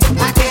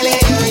 ¿A qué le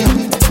yo?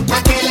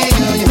 ¿A qué le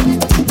yo?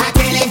 ¿A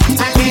qué le?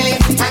 ¿A qué le?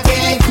 ¿A qué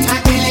le?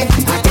 ¿A qué le?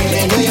 ¿A qué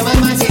le yo,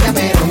 mamacita?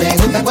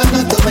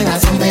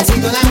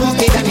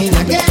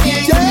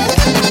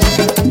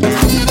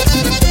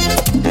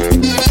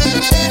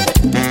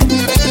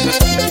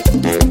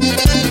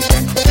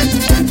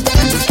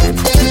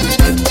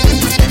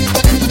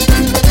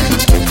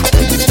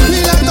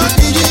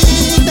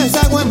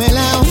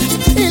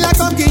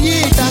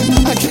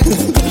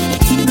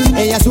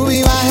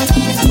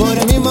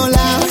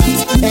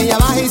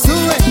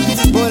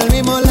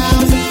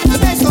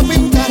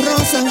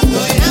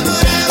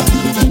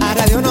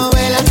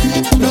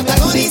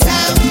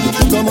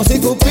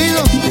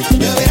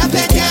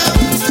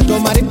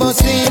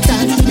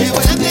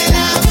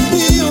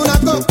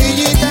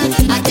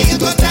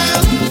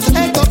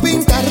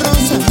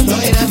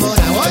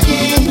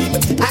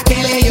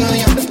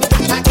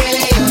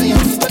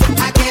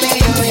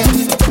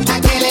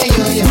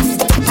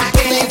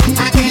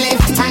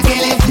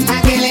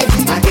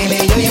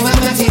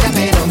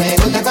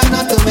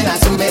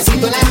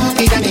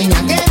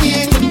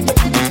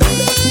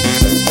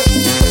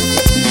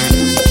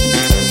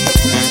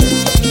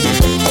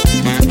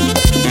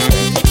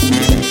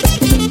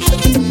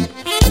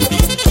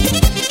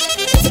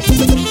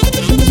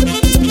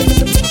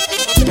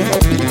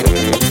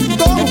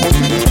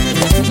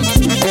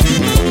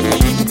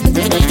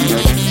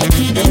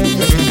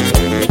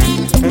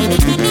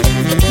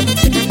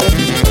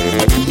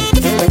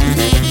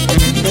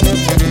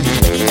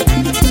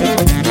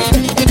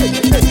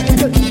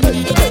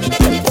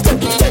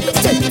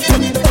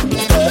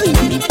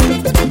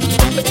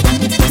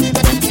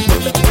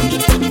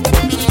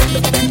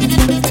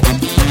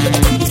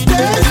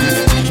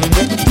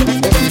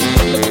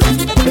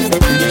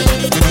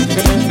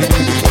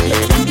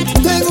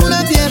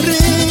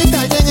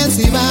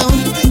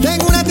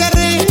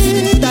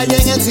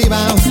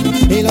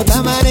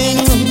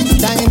 tamarinos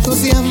tan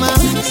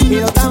entusiasmados y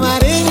los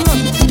tamarinos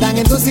tan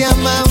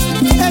entusiasmados.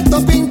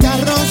 Estos pintas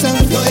rosas,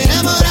 estoy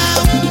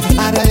enamorado.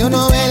 A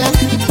radionovela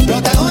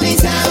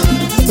protagonizado,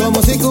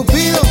 como si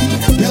Cupido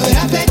lo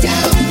hubiera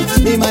flechado.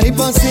 Y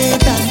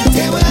maripositas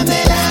que vuelan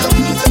de lado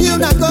y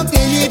una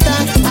coquillita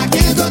aquí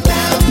en el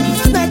costado.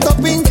 De estos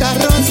pintas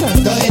rosas,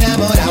 estoy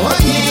enamorado.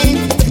 Oye,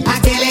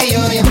 aquele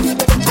yo-yo,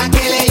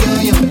 aquele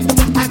yo-yo,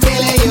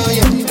 aquele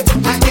yo-yo,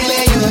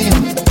 aquele yo-yo,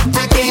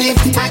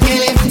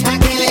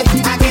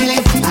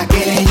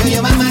 aquele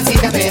yo-yo,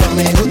 mamacita. Pero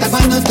me gusta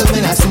cuando tú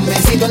me das un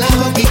besito en la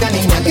boquita,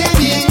 niña, qué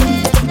bien.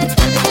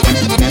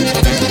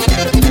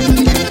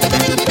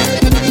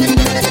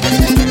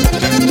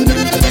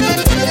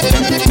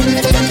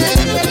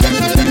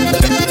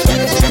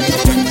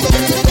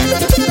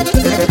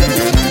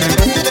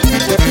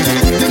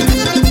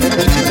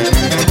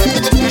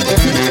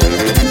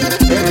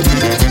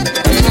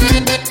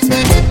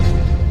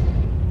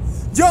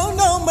 Yo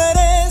no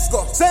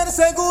merezco ser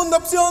segunda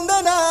opción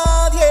de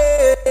nadie.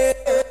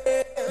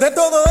 De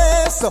todo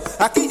eso,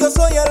 aquí yo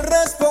soy el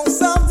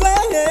responsable.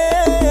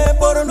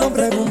 Por no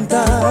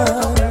preguntar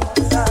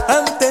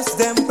antes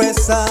de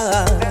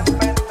empezar.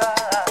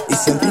 Y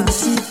si al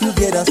principio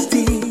hubieras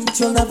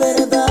dicho la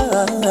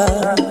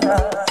verdad,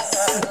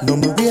 no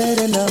me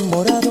hubiera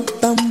enamorado,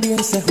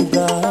 también sé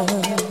jugar.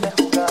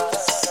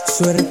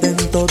 Suerte en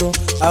todo,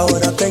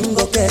 ahora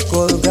tengo que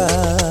colgar.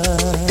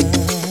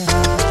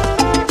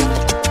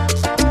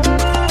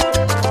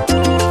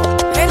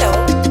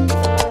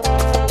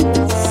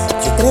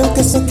 Creo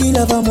que aquí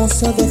la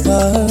vamos a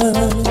dejar.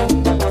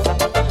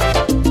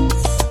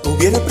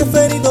 Hubiera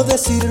preferido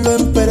decirlo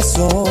en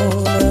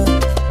persona.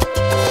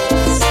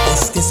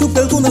 Es que supe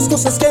algunas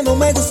cosas que no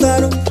me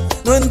gustaron.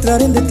 No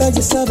entraré en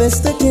detalles,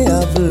 sabes de qué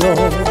hablo.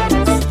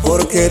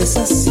 Porque eres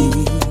así,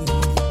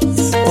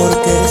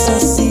 porque eres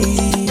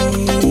así.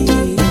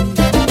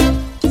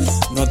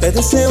 No te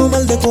deseo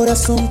mal de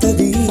corazón, te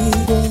digo.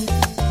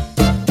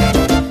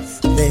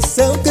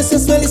 Deseo que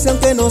seas feliz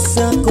aunque no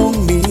sea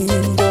conmigo.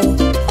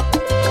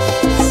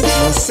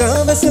 No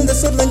sabes el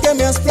desorden que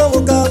me has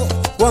provocado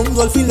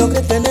cuando al fin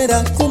logré tener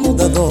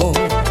acomodado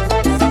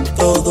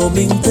todo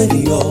mi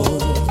interior.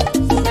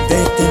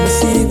 ¿De qué me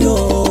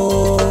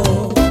sirvió?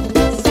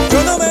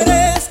 Yo no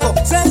merezco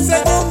ser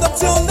segunda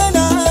opción de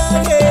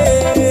nadie.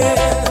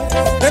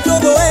 De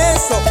todo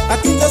eso,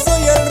 aquí yo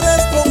soy el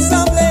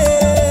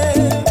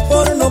responsable.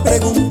 Por no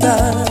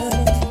preguntar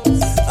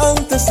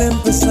antes de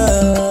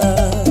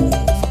empezar.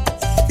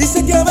 Y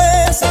sé que a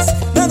veces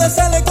nada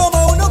sale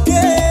como uno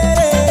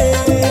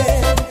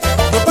quiere.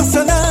 No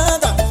pasa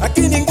nada,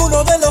 aquí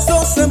ninguno de los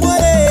dos se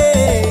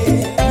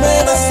muere.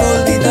 Me vas a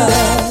olvidar,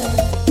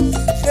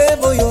 te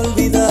voy a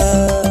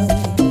olvidar.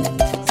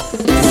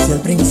 Y si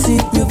al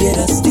principio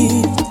hubieras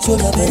dicho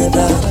la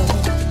verdad.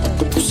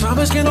 Tú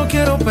sabes que no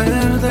quiero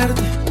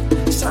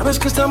perderte. Sabes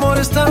que este amor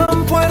es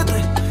tan fuerte.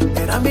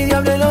 Era mi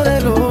diablo lo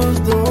de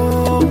los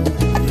dos.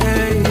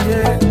 Yeah,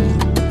 yeah.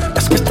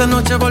 Es que esta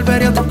noche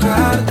volveré a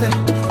tocarte.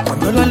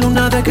 Cuando la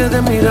luna deje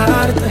de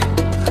mirarte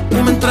y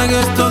me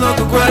entregues todo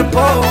tu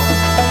cuerpo.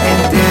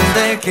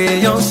 Entiende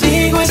que yo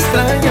sigo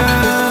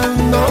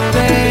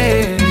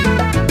extrañándote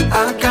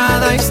a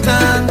cada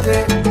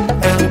instante,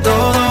 en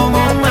todo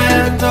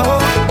momento.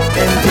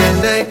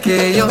 Entiende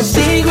que yo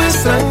sigo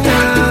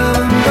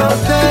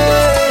extrañándote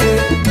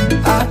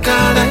a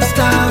cada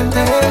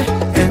instante,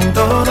 en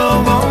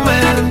todo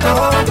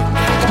momento.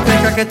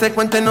 Deja que te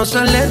cuente, no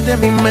sales de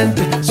mi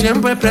mente,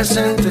 siempre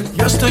presente.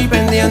 Yo estoy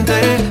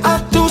pendiente a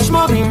tus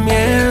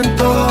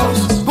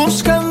movimientos,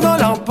 buscando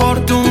la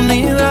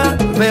oportunidad.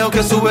 Veo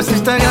que subes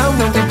Instagram,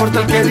 no te importa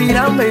el que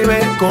dirán, baby.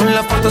 Con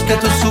las fotos que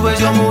tú subes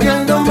yo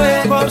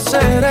muriéndome por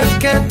ser el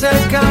que te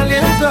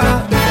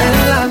calienta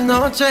en la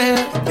noche.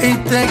 Y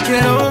te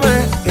quiero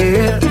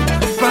ver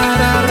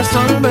para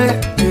resolver.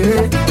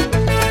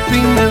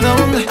 Dime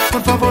dónde,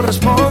 por favor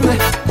responde,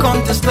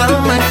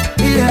 contéstame,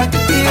 yeah,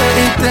 yeah. Y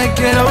te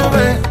quiero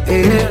ver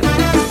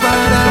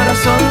para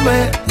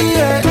resolver,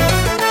 yeah.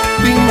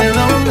 Dime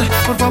dónde,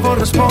 por favor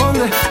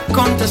responde,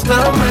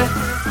 contéstame.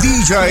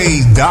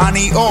 DJ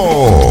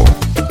Dany-O.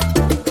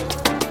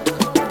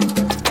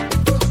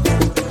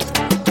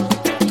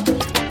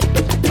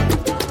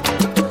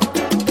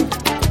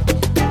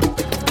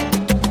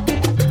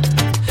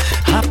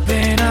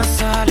 Apenas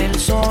sale el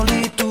sol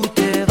y tú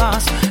te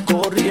vas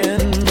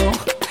corriendo.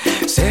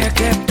 Sé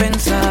que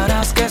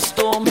pensarás que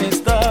esto me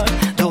está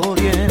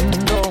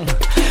doliendo.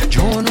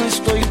 Yo no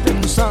estoy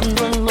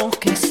pensando en lo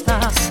que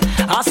estás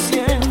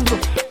haciendo.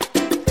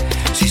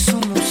 Si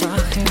somos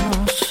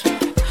ajenos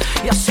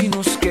y así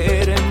nos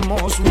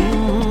queremos.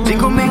 Si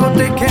conmigo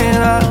te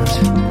quedas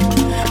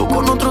o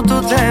con otro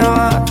tú te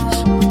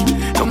vas,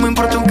 no me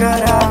importa un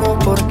carajo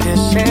porque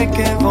sé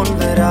que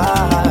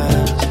volverás.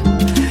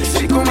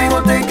 Si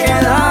conmigo te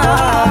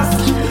quedas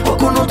o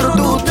con otro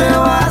tú te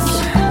vas,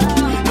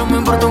 no me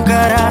importa un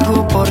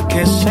carajo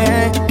porque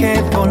sé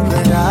que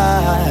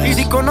volverás. Y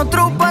si con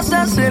otro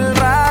pasas el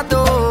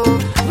rato,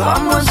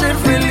 vamos a ser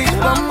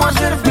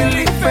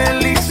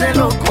felices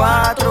los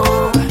cuatro.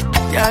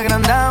 Y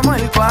agrandamos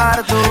el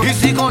cuarto. Y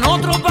si con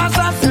otro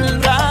pasas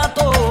el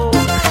rato,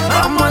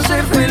 vamos a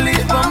ser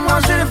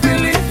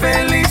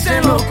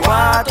felices los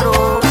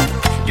cuatro.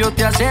 Yo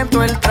te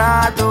acepto el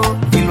trato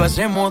y lo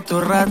hacemos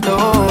todo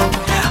rato.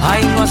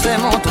 Ay, lo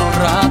hacemos todo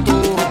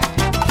rato.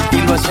 Y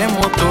lo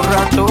hacemos todo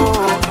rato.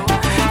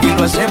 Y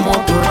lo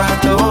hacemos todo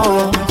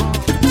rato.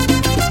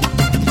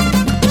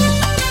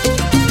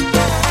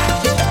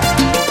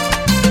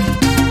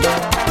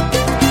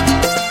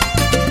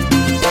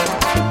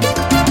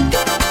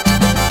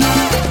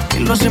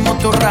 Lo hacemos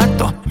todo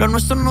rato, lo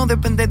nuestro no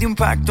depende de un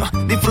pacto.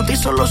 Disfruta y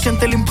solo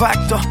siente el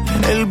impacto.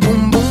 El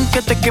boom boom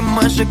que te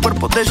quema ese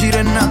cuerpo de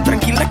sirena.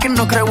 Tranquila que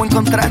no creo en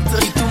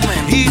contratos.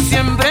 Y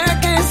siempre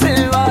que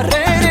se va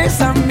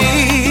regresa a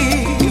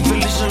mí. Y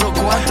felices los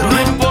cuatro.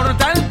 No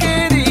importa el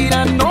que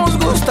dirán, nos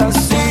gusta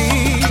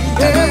así.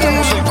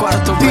 Hagamos el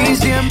cuarto, baby. Y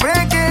siempre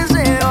que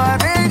se va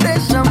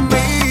regresa a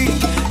mí.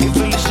 Y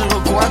felices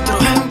los cuatro.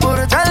 No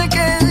importa el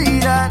que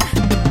dirán,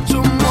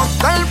 somos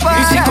tal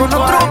para. Y si con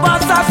otro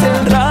pasas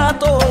el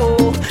rato,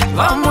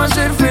 vamos a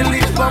ser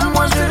felices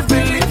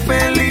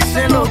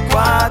los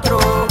cuatro.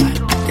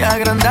 Que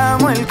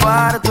agrandamos el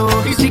cuarto.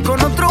 Y si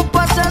con otro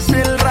pasas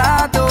el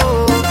rato,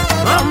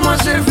 vamos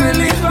a ser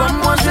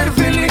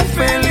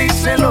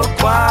felices los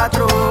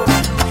cuatro.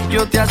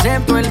 Yo te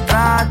acepto el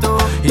trato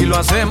y lo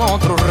hacemos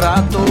otro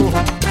rato.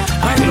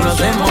 Ay, lo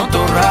hacemos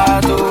otro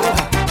rato.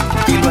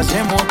 Y lo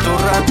hacemos otro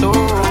rato.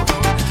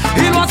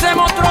 Y lo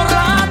hacemos otro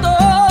rato.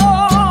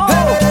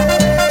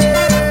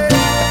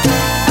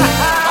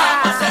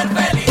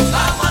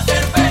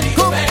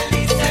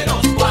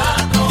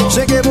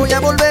 Sé que voy a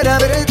volver a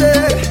verte,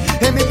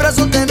 en mis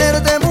brazos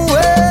tenerte,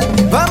 mujer.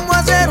 Vamos a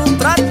hacer un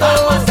trato.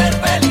 Vamos a ser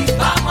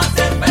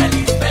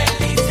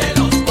felices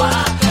los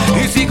cuatro.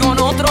 Y si con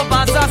otro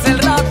pasas el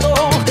rato,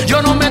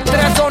 yo no me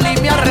estreso ni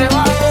me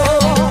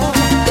arrebato.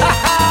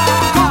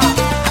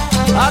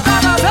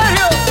 Acá no,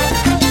 serio.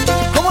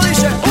 ¿Cómo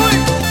dice?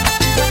 Uy.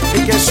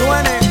 Y que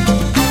suene.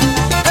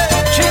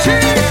 Sí.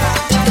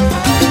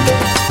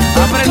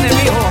 Aprende,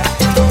 mijo.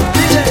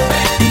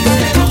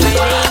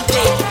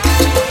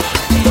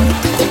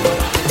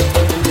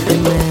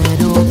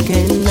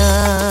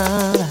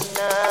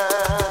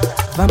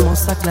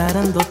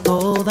 Aclarando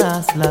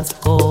todas las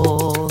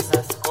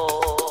cosas.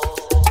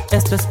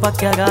 Esto es pa'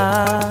 que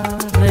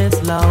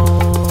agarres la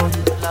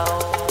onda.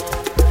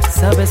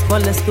 ¿Sabes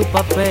cuál es tu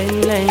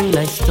papel en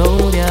la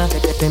historia?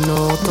 Te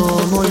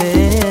noto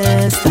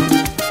molesta.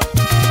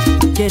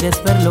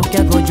 Quieres ver lo que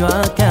hago yo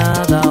a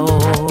cada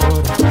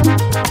hora.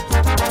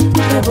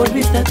 Te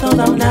volviste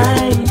toda una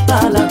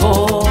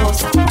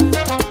empalagosa.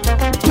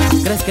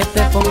 ¿Crees que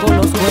te pongo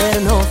los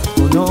cuernos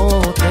o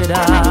no te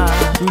da?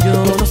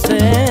 Yo no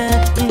sé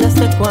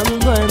desde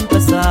cuándo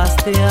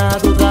empezaste a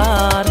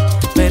dudar,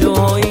 pero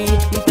hoy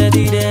te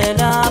diré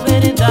la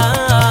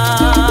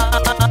verdad.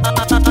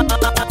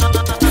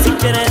 Si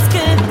crees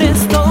que te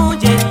estoy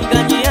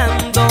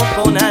engañando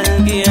con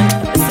alguien,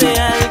 ese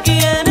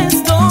alguien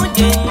estoy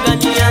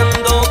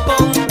engañando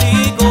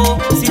contigo.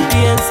 Si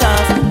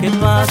piensas que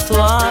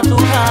paso a tu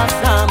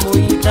casa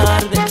muy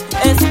tarde,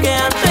 es que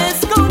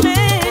antes con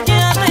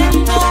ella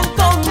tengo un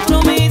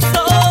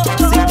compromiso.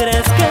 Si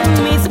crees que en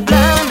mis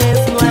planes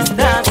no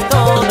estás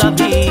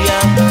todavía,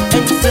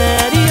 en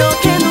serio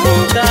que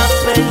nunca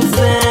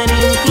pensé en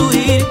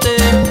incluirte.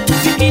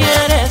 Si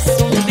quieres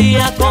un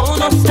día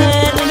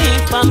conocer mi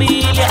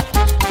familia,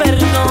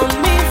 perdón,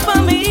 mi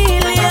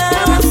familia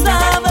no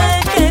sabe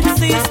que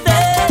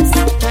existes.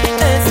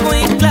 Es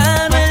muy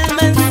claro el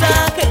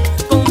mensaje,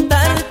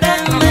 contarte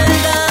me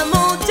da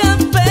mucha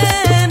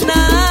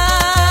pena.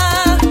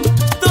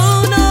 Tú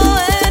no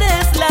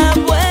eres la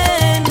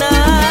buena.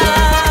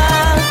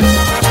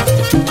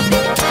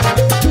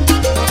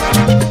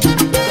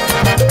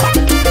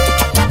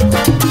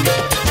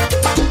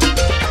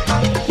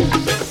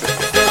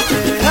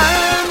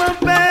 Alma,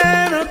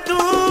 pero tú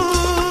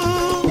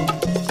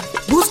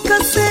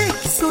buscas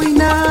sexo y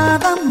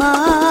nada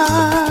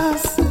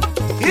más.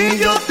 Y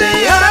yo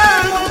te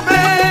amo,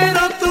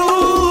 pero tú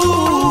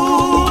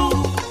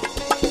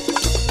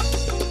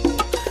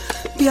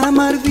de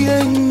amar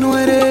bien no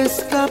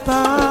eres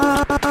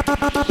capaz.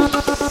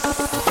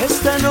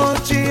 Esta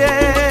noche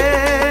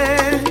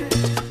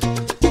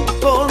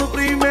por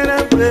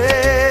primera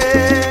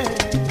vez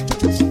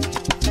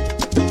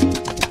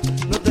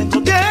no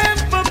tengo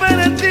tiempo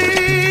para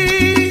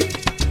ti.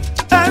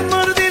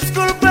 Amor,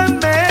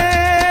 discúlpame.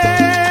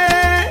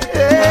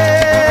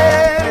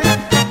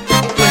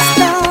 He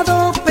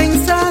estado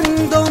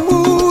pensando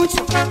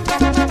mucho.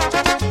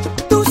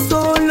 Tú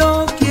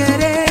solo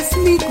quieres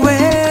mi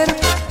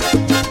cuerpo.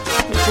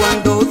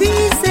 Cuando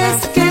dices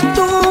que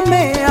tú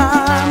me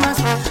amas,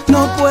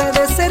 no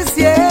puede ser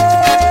cierto.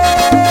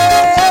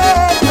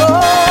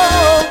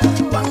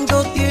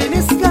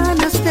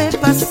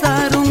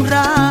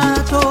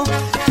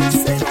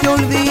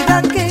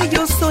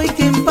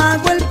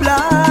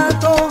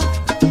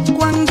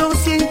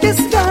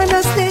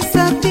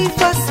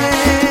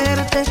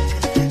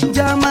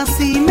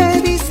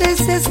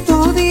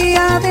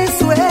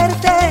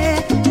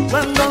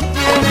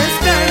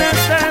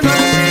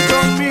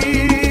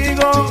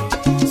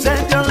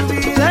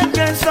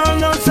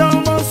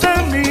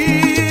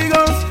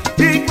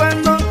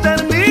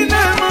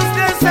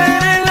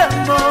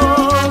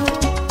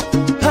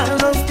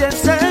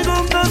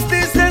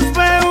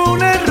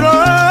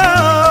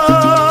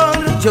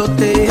 Yo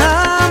te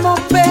amo,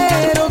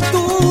 pero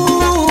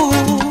tú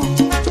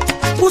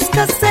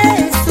buscas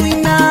eso y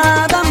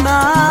nada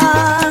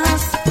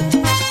más.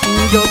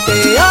 Yo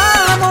te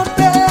amo,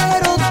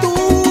 pero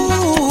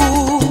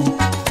tú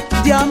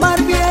de amar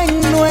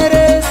bien no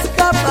eres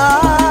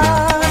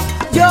capaz.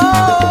 Yo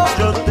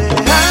te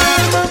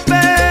amo,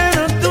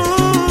 pero tú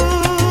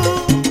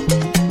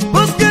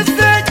buscas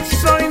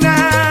eso y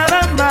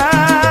nada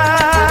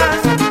más.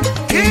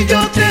 Que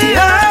yo te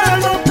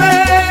amo,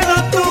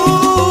 pero tú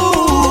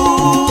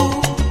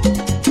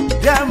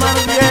de amar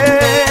bien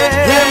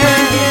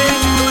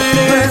no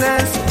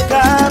eres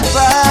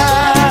capaz.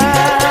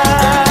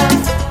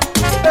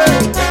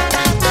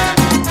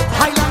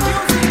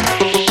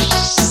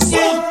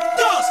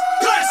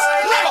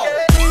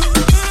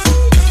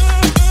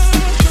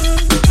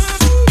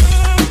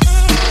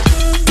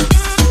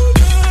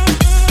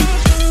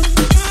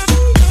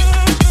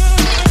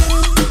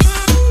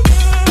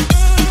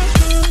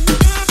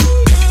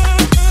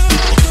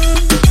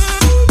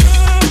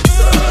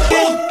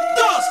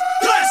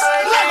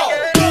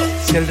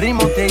 Si el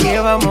ritmo te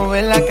lleva a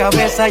mover la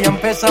cabeza, ya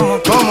empezamos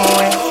como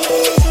es.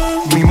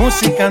 Mi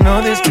música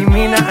no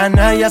discrimina a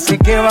nadie, así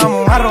que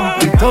vamos a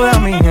romper. Toda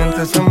mi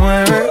gente se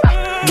mueve,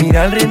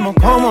 mira el ritmo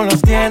como los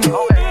tiene.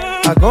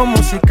 Hago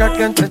música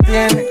que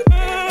entretiene.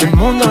 El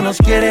mundo nos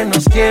quiere,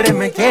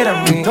 me quiere a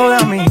mí.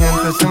 Toda mi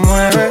gente se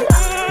mueve,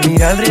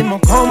 mira el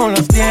ritmo como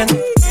los tiene.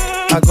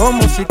 Hago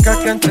música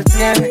que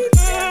entretiene.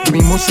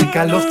 Mi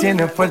música los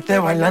tiene fuerte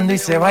bailando y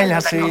se baila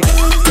así.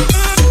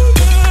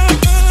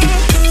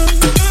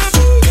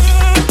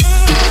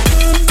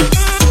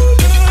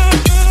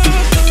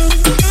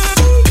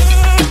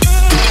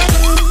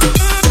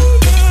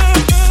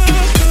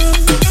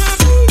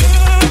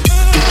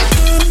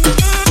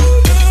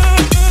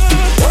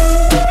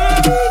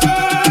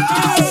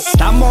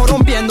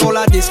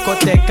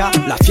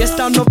 La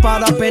fiesta no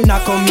para,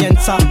 apenas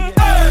comienza.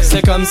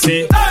 C'est comme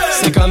si,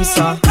 c'est comme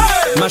ça,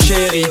 ma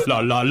chérie.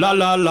 La la la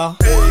la la.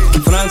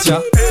 Francia,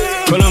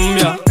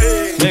 Colombia,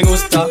 me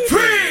gusta.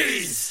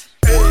 Freeze.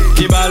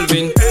 Y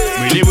Balvin,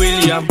 Willy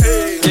William,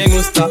 me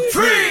gusta.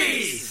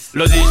 Freeze.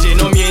 Los DJ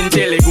no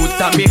mienten, le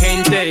gusta a mi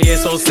gente y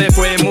eso se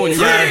fue muy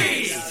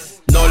bien.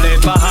 No le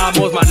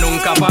bajamos, mas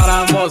nunca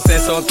paramos,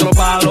 es otro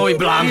palo y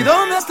blanco. ¿Y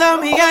dónde está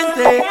mi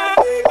gente?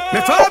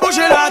 Me fue a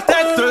bouger la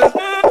tête.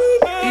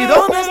 ¿Y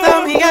dónde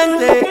está mi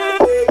gente?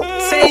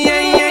 Say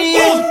yeah, yeah,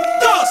 yeah. 1, 2,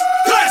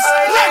 3,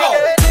 Lego.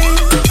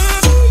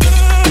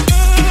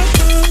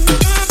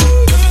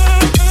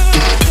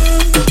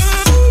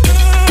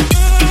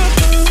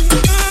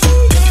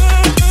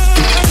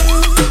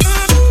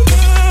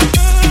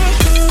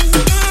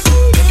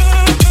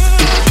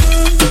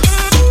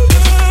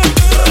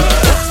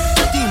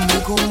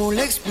 Dime cómo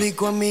le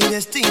explico a mi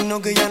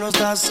destino que ya no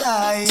estás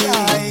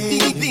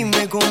ahí.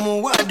 Dime cómo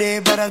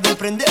guardé para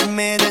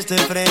desprenderme de este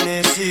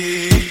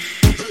frenesí.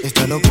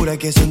 Esta locura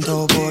que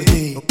siento por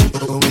ti,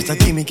 con esta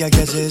química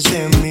que haces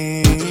en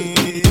mí.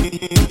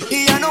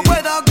 Y ya no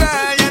puedo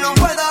creer, ya no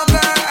puedo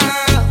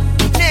creer.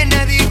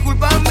 Nena,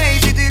 discúlpame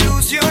si te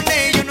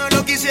ilusioné, yo no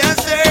lo quise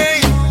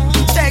hacer.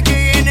 Sé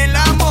que en el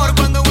amor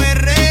cuando es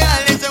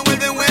real se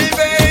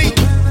vuelve.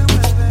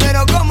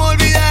 Pero cómo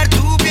olvidar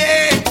tu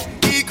piel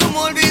y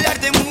cómo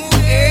olvidarte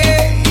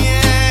mujer.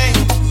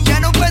 Ya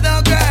no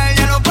puedo creer,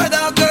 ya no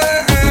puedo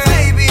creer.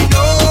 Baby,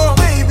 no,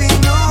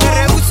 me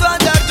rehuso a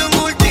darte un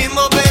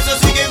último beso,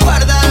 así que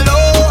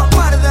guárdalo,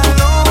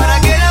 para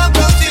que la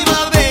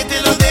próxima vez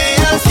te lo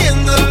deje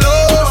haciéndolo,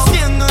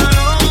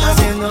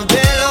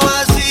 haciéndotelo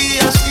así,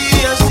 así,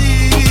 así,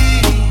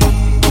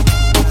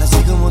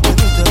 así como te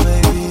gusta,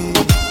 baby.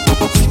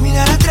 Sin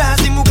mirar atrás,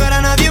 sin buscar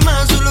a nadie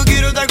más, solo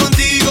quiero estar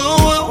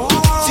contigo.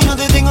 Si no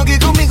te tengo aquí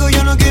conmigo,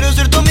 yo no quiero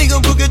ser tu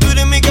amigo porque tú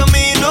eres mi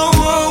camino.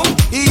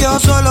 Y yo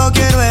solo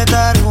quiero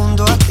estar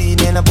junto a ti,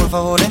 nena, por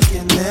favor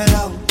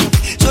entiéndelo.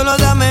 Solo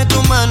dame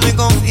tu mano y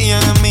confía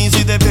en mí.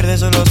 Si te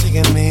pierdes, solo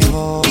sigue mi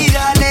voz. Y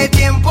dale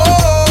tiempo,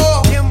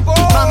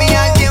 mami,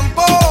 al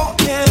tiempo.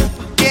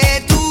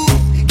 Que tú,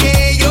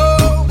 que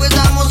yo, pues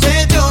estamos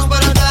hechos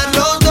para estar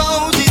los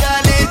dos. Y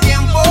dale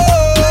tiempo,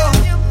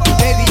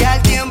 baby,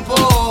 al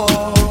tiempo.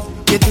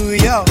 Que tú y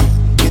yo,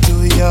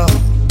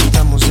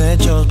 estamos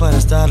hechos para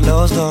estar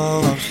los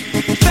dos.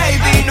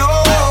 Baby, no,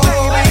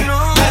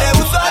 me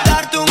rehuso a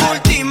darte un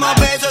último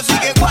beso, así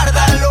que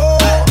guárdalo,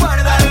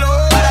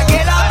 para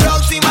que la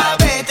próxima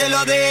vez te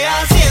lo dé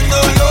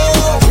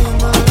haciéndolo,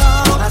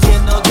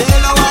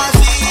 haciéndotelo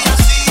así,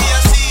 así,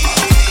 así,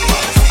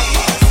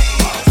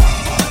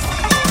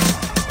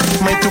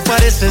 May, tú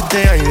pareces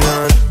de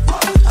Aidan.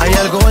 Hay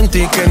algo en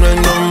ti que no es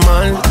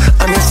normal.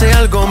 A mí ese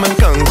algo me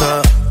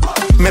encanta.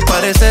 Me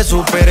parece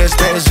súper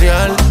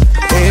especial.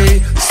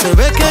 Ey, se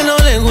ve que no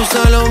le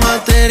gusta lo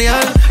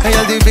material. A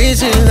ella es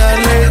difícil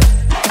darle.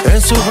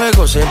 En su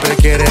juego siempre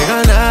quiere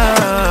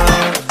ganar.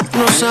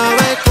 No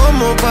sabe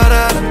cómo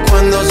parar.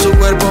 Cuando su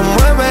cuerpo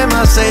mueve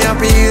más ella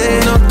pide.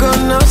 No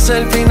conoce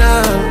el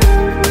final.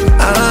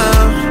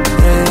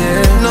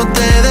 No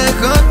te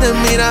dejo de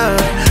mirar.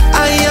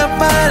 Ahí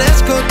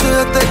aparezco tu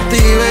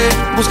detective,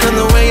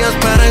 buscando huellas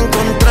para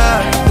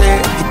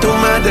encontrarte.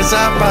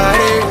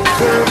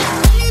 desaparezco.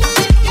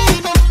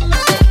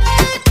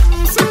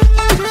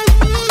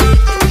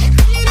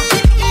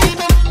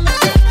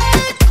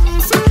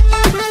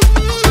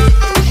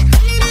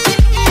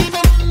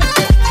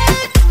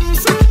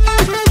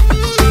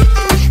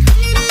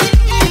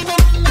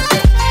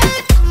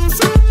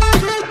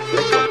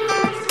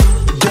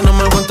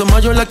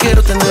 Yo la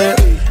quiero tener,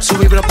 su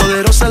vibra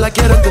poderosa la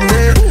quiero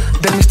entender.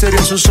 Del misterio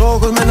en sus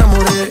ojos me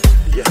enamoré.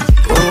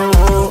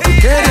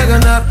 Quería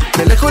ganar,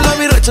 de lejos la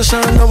vi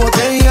rechazando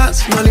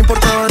botellas. No le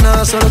importaba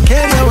nada, solo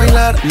quería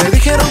bailar. Le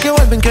dijeron que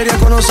vuelven, quería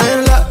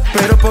conocerla,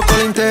 pero poco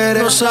le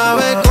interesa. No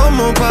sabe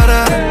cómo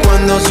parar,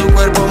 cuando su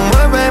cuerpo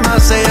mueve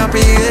más ella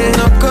pide.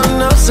 No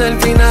conoce el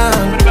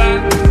final,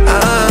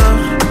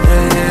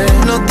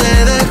 no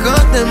te dejo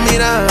de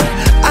mirar.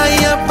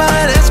 Ahí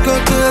aparezco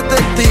tu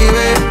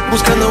detective,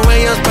 buscando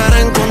huellas para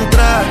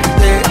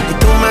encontrarte, y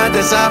tú me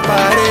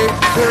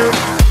desapareces.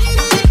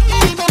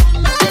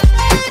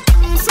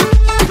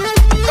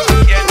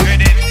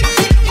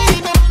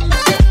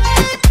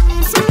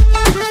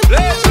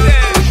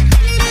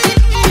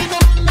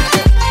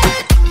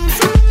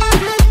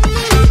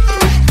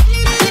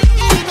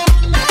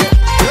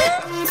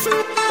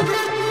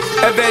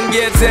 Heaven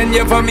gates send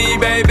you for me,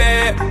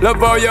 baby. Love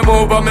how you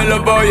move, and me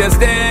love how you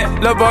stay.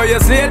 Love how you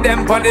slay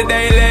them for the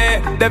daily.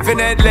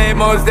 Definitely,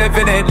 most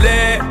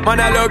definitely. Man,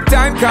 I look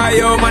time, call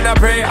you, man, I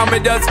pray, and me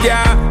just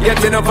can't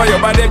get enough for your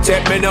body.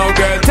 Check me now,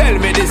 girl. Tell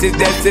me this is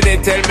destiny.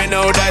 Tell me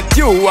now that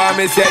you want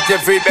me set you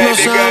free,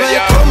 baby no girl.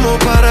 Yeah. Cómo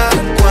parar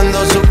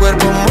cuando su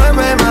cuerpo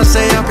mueve más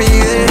ella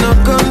pide. No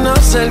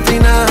conoce el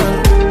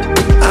final.